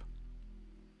sleep.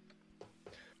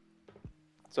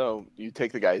 So you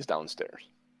take the guys downstairs.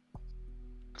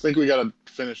 think we got to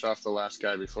finish off the last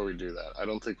guy before we do that. I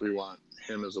don't think we want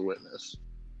him as a witness,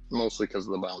 mostly because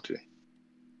of the bounty.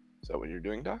 Is that what you're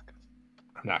doing, Doc?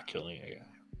 I'm not killing a guy.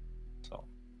 So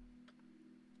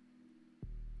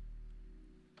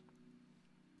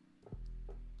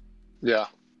Yeah.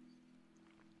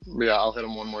 Yeah, I'll hit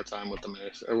him one more time with the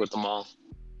mace or with the maul.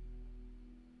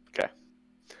 Okay.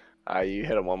 You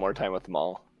hit him one more time with the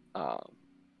maul.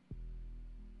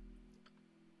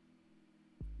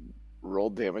 Roll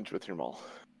damage with your maul.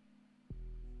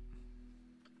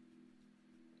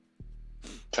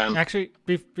 10. Actually,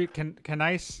 can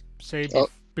I say Oh.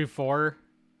 before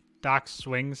Doc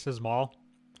swings his maul?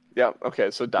 Yeah. Okay.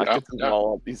 So Doc Yeah, gets his yeah.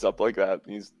 maul up. He's up like that.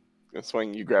 He's gonna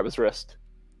swing. You grab his wrist.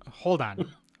 Hold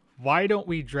on. Why don't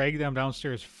we drag them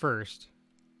downstairs first?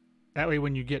 That way,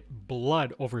 when you get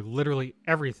blood over literally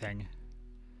everything,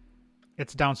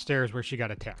 it's downstairs where she got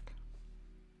attacked.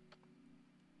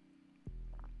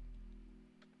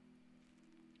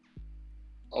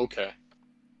 Okay.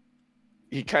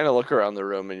 You kind of look around the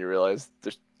room and you realize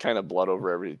there's kind of blood over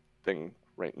everything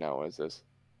right now. As is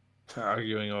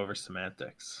arguing over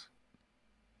semantics.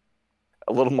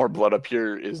 a little more blood up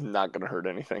here is not gonna hurt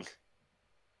anything.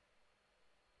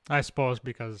 I suppose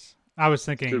because I was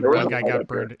thinking Dude, there was one a guy blood got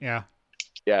up here. burned. Yeah.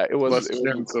 Yeah, it was Less clean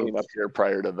chance of- up here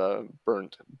prior to the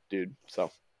burnt dude. So,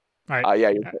 All right.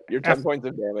 yeah, you're 10 Af- points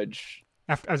of damage.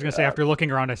 I was gonna say after looking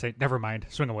around, I say never mind,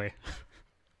 swing away.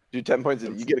 Do 10 points.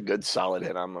 You get a good solid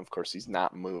hit on him. Of course, he's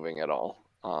not moving at all.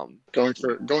 Going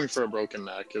for a broken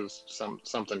neck is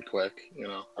something quick, you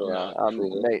know. Yeah. not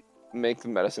cruel. Nate, make the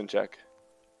medicine check.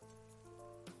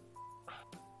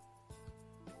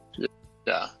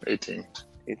 Yeah, 18.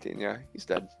 18. Yeah, he's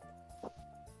dead.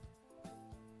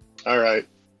 All right.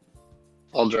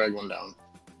 I'll drag one down.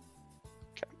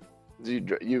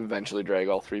 You eventually drag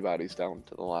all 3 bodies down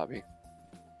to the lobby.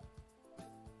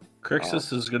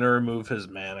 Crixus is going to remove his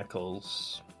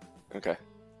manacles. Okay.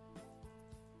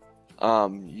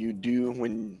 You do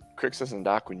when Crixus and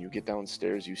Doc, when you get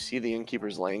downstairs, you see the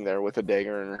innkeeper's laying there with a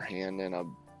dagger in her hand and a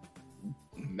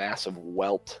massive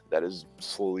welt that is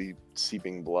slowly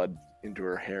seeping blood into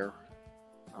her hair.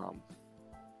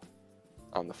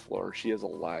 On the floor, she is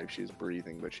alive. She is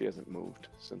breathing, but she hasn't moved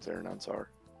since Aranon saw her.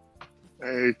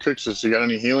 Hey, Crixus, you got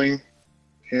any healing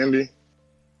handy?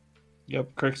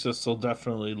 Yep, Crixus will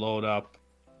definitely load up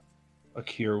a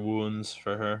cure wounds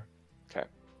for her.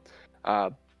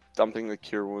 Dumping the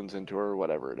cure wounds into her,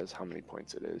 whatever it is, how many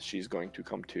points it is, she's going to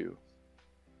come to.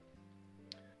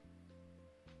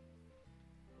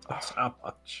 That's not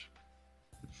much.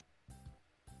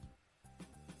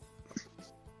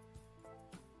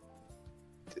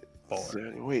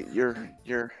 Wait,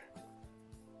 you're.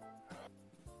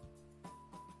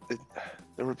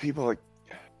 There were people like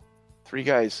 3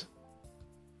 guys.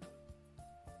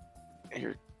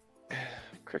 You're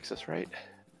Crixus, right?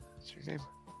 What's your name?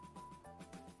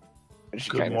 And she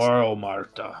Good kinda- morrow,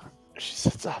 Marta. She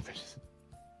sits up and she's.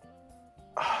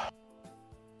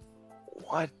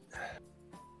 What?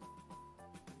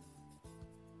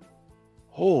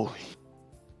 Holy.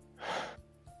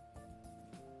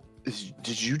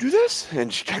 Did you do this?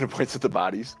 And she kind of points at the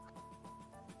bodies.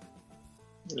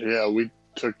 Yeah, we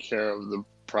took care of the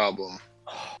problem.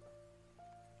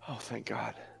 Oh, thank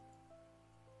God.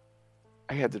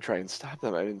 I had to try and stop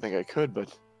them. I didn't think I could,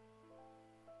 but.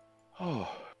 Oh.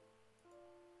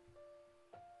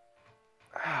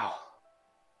 Ow.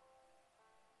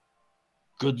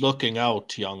 Good looking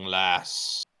out, young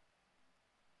lass.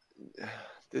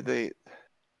 Did they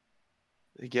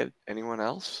get anyone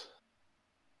else?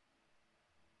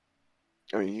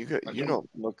 I mean, you don't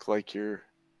look like you're.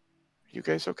 You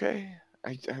guys okay?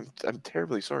 I'm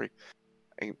terribly sorry.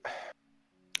 I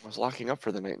was locking up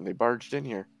for the night and they barged in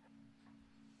here.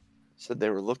 Said they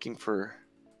were looking for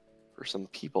some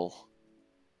people.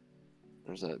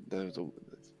 There's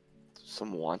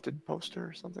some wanted poster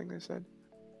or something. They said.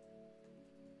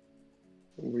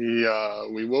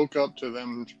 We woke up to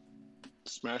them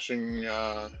smashing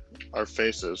our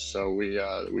faces, so we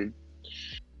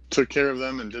took care of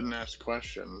them and didn't ask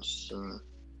questions. And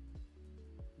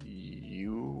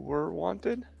You were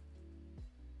wanted?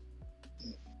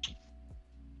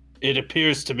 It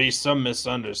appears to be some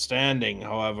misunderstanding.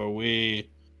 However,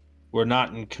 we were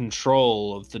not in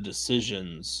control of the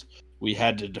decisions. We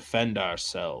had to defend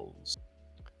ourselves.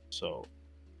 So,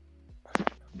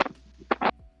 I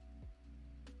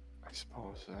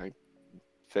suppose I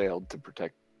failed to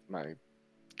protect my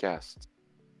guests.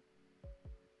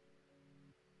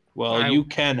 well, you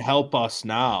can help us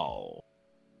now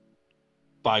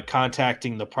by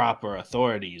contacting the proper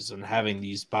authorities and having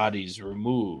these bodies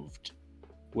removed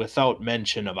without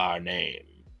mention of our name.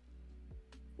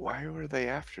 Why were they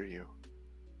after you?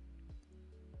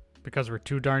 Because we're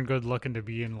too darn good looking to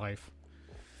be in life.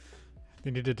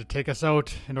 They needed to take us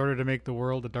out in order to make the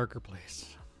world a darker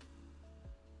place.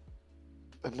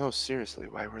 But no, seriously,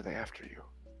 why were they after you?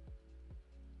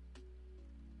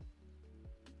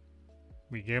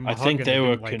 We gave them a I hug think and they were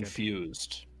didn't like it.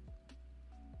 confused.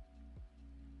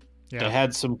 Yeah. They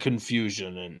had some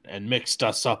confusion and mixed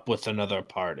us up with another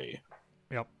party.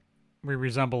 Yep. We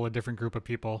resemble a different group of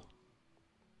people.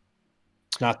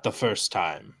 It's not the first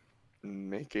time.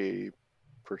 Make a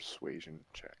persuasion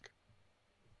check.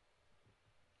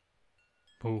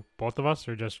 Who? Both of us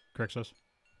or just Crixus?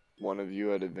 One of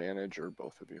you at advantage or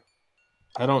both of you?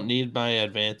 I don't need my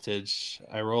advantage.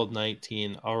 I rolled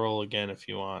 19. I'll roll again if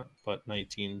you want, but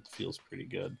 19 feels pretty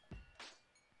good.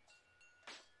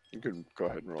 You could go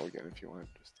ahead and roll again if you want,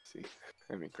 just to see.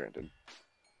 I mean, granted,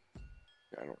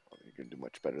 I don't know. You could do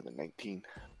much better than 19.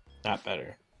 Not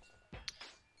better.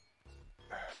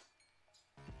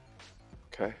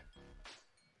 Okay.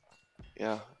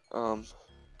 Yeah. Are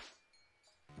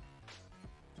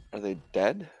they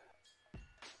dead?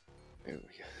 They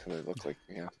look like,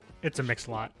 yeah. It's a mixed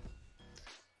lot.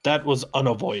 That was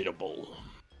unavoidable.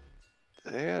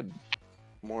 They had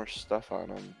more stuff on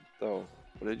them, though.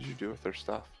 What did you do with their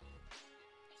stuff?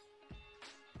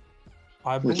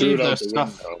 I We threw believe it their out the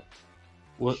stuff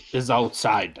window. is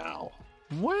outside now.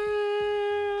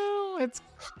 Well, it's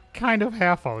kind of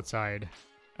half outside.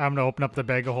 I'm gonna open up the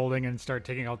bag of holding and start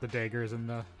taking out the daggers and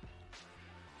the.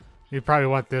 You probably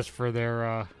want this for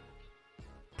their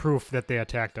proof that they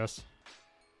attacked us.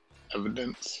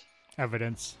 Evidence.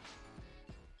 Evidence.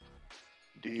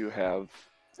 Do you have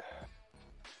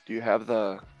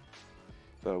the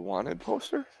wanted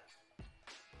poster?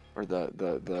 Or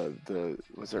the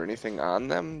was there anything on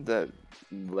them that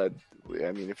led?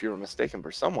 I mean, if you were mistaken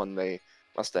for someone, they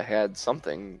must have had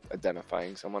something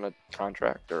identifying someone, a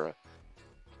contract or a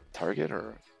target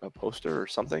or a poster or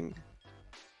something.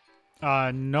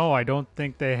 No, I don't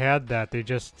think they had that. They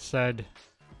just said,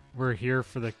 "We're here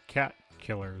for the cat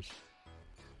killers."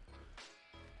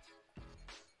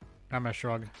 I'm a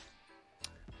shrug.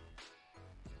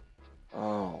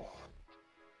 Oh,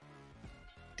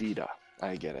 Dita,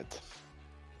 I get it.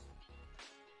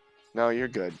 No, you're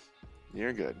good.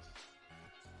 You're good.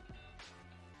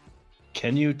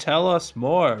 Can you tell us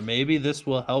more? Maybe this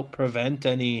will help prevent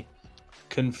any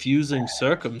confusing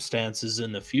circumstances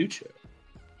in the future.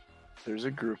 There's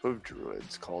a group of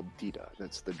druids called Dita.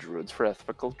 That's the Druids for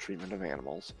Ethical Treatment of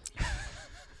Animals.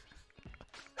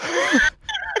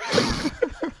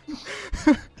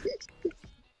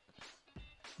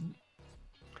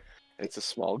 It's a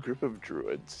small group of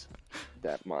druids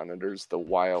that monitors the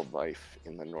wildlife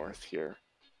in the north here.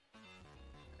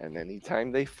 And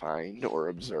anytime they find or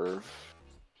observe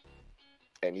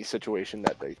any situation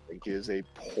that they think is a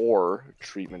poor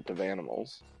treatment of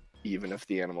animals, even if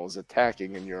the animal is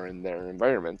attacking and you're in their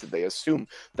environment, they assume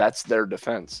that's their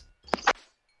defense.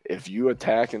 If you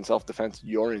attack in self-defense,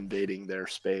 you're invading their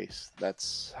space.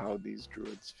 That's how these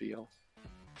druids feel.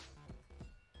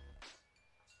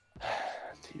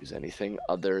 To use anything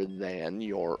other than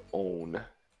your own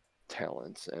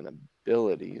talents and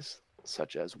abilities,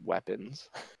 such as weapons,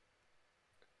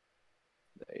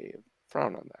 they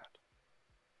frown on that.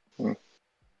 Hmm.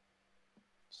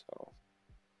 So,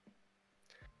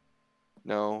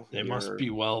 no, They must be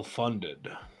well funded.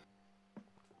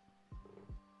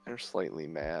 They're slightly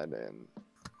mad, and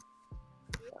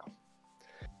yeah.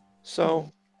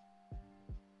 So,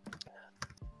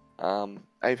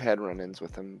 I've had run-ins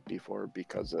with them before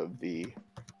because of the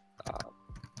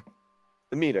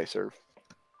meat I serve.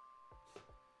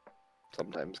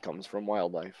 Sometimes comes from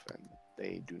wildlife, and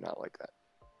they do not like that.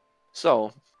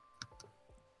 So,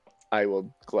 I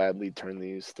will gladly turn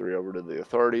these three over to the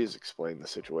authorities, explain the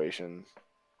situation,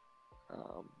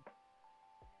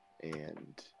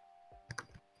 and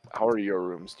how are your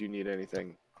rooms? Do you need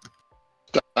anything?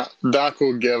 Doc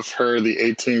will give her the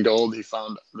 18 gold they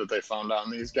found on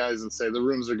these guys and say the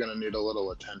rooms are going to need a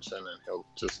little attention, and he'll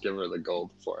just give her the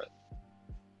gold for it.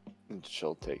 And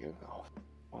she'll take it. Oh,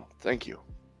 well, thank you.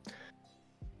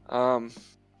 I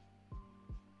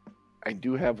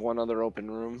do have one other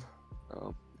open room.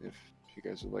 If you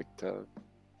guys would like to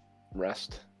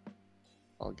rest,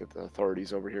 I'll get the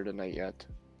authorities over here tonight yet.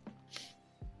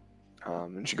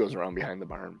 And she goes around behind the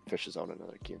barn, fishes out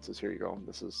another key, and says, "Here you go.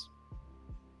 This is,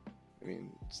 I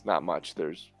mean, it's not much.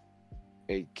 There's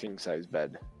a king-size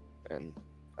bed and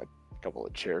a couple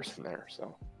of chairs in there,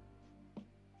 so."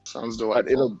 Sounds But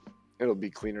delightful. it'll be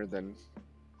cleaner than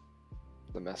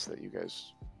the mess that you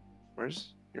guys.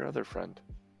 Where's your other friend?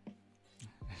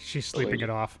 She's sleeping it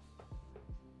off.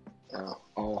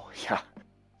 Oh yeah.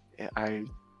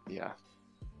 Yeah,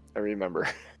 I remember.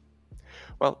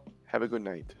 Well, have a good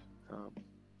night.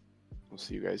 We'll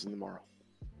see you guys tomorrow,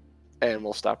 and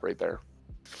we'll stop right there.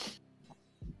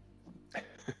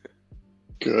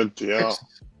 Good deal.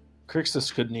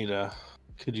 Crixus could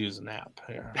use a nap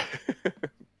here.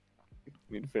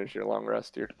 Need to finish your long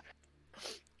rest here.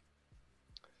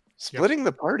 Splitting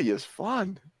the party is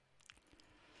fun.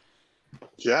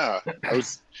 Yeah, I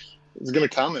was gonna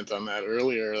comment on that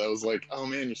earlier. I was like, oh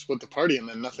man, you split the party and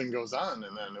then nothing goes on,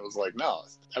 and then it was like, no,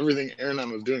 everything Aaron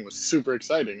was doing was super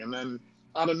exciting, and then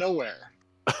out of nowhere.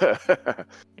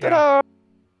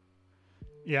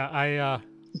 Yeah,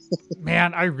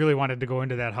 man, I really wanted to go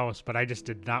into that house, but I just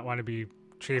did not want to be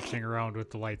traipsing around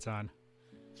with the lights on.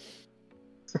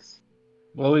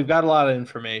 Well, we've got a lot of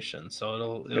information, so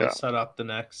it'll set up the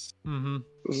next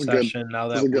session. Now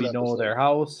that we know their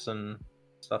house and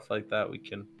stuff like that, we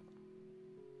can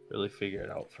really figure it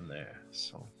out from there.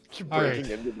 So you're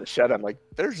breaking into the shed. I'm like,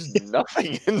 there's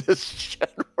nothing in this shed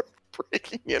we're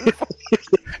breaking in.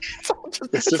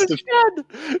 It's just a shed.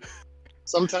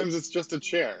 Sometimes it's just a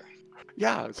chair.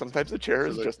 Yeah, sometimes the chair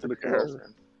is just a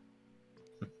chair.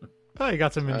 Oh, you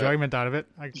got some enjoyment out of it.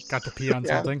 I got to pee on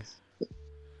something.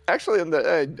 Actually,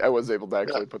 I was able to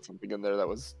actually put something in there that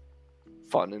was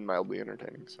fun and mildly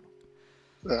entertaining. So,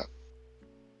 yeah.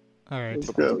 All right.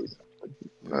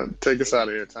 Take us out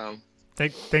of here, Tom.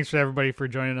 Thanks for everybody for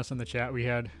joining us in the chat. We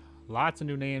had lots of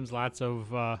new names, lots of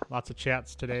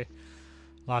chats today,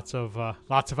 lots of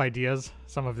ideas.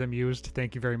 Some of them used.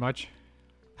 Thank you very much.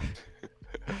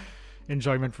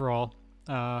 Enjoyment for all.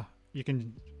 You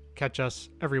can catch us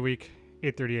every week,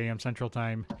 8:30 a.m. Central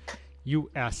Time,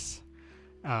 US.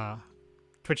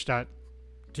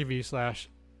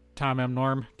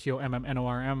 Twitch.tv/TomMNorm,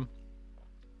 TOMMNORM.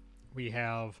 We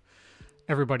have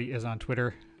everybody is on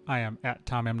Twitter. I am at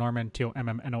Tom M. Norman,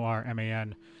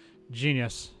 TOMMNORMAN.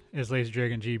 Genius is Lazy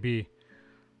Dragon GB.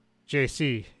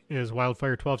 JC is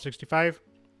Wildfire1265.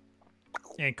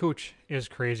 And Cooch is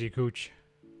Crazy Cooch.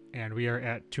 And we are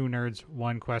at 2 Nerds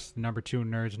 1 Quest, number 2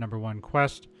 Nerds number 1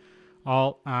 Quest,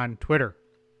 all on Twitter.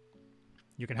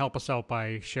 You can help us out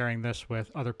by sharing this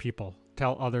with other people.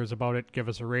 Tell others about it. Give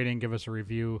us a rating. Give us a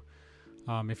review.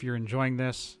 If you're enjoying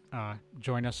this,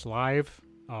 join us live.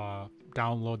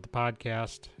 Download the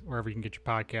podcast wherever you can get your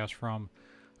podcast from.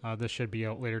 This should be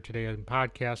out later today in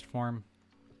podcast form.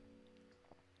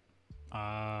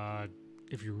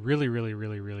 If you really, really,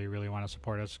 really, really, really want to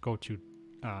support us, go to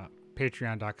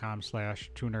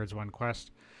patreon.com/2nerds1quest.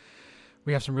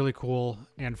 We have some really cool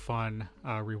and fun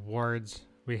rewards.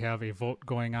 We have a vote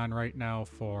going on right now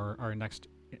for our next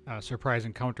surprise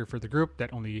encounter for the group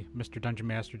that only Mr. Dungeon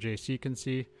Master JC can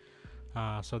see.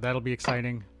 So that'll be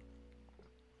exciting.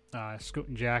 Scoot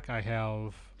and Jack, I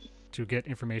have to get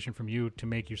information from you to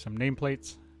make you some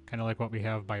nameplates, kind of like what we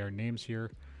have by our names here.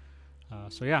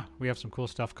 So yeah, we have some cool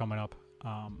stuff coming up.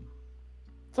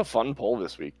 It's a fun poll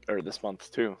this week, or this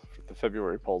month too. The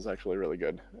February poll is actually really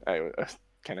good. I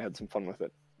kind of had some fun with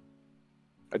it.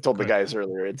 I told the guys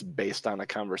earlier it's based on a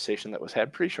conversation that was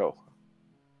had pre-show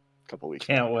a couple weeks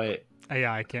ago. Can't wait.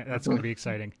 Yeah, I can't. That's going to be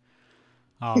exciting.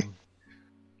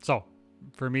 So,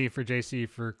 for me, for JC,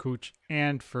 for Cooch,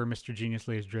 and for Mr. Genius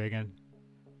Lazy Dragon,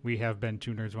 we have been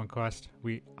 2 Nerds 1 Quest.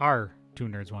 We are 2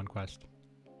 Nerds 1 Quest.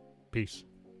 Peace.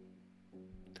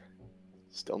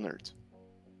 Still nerds.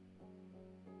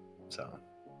 So.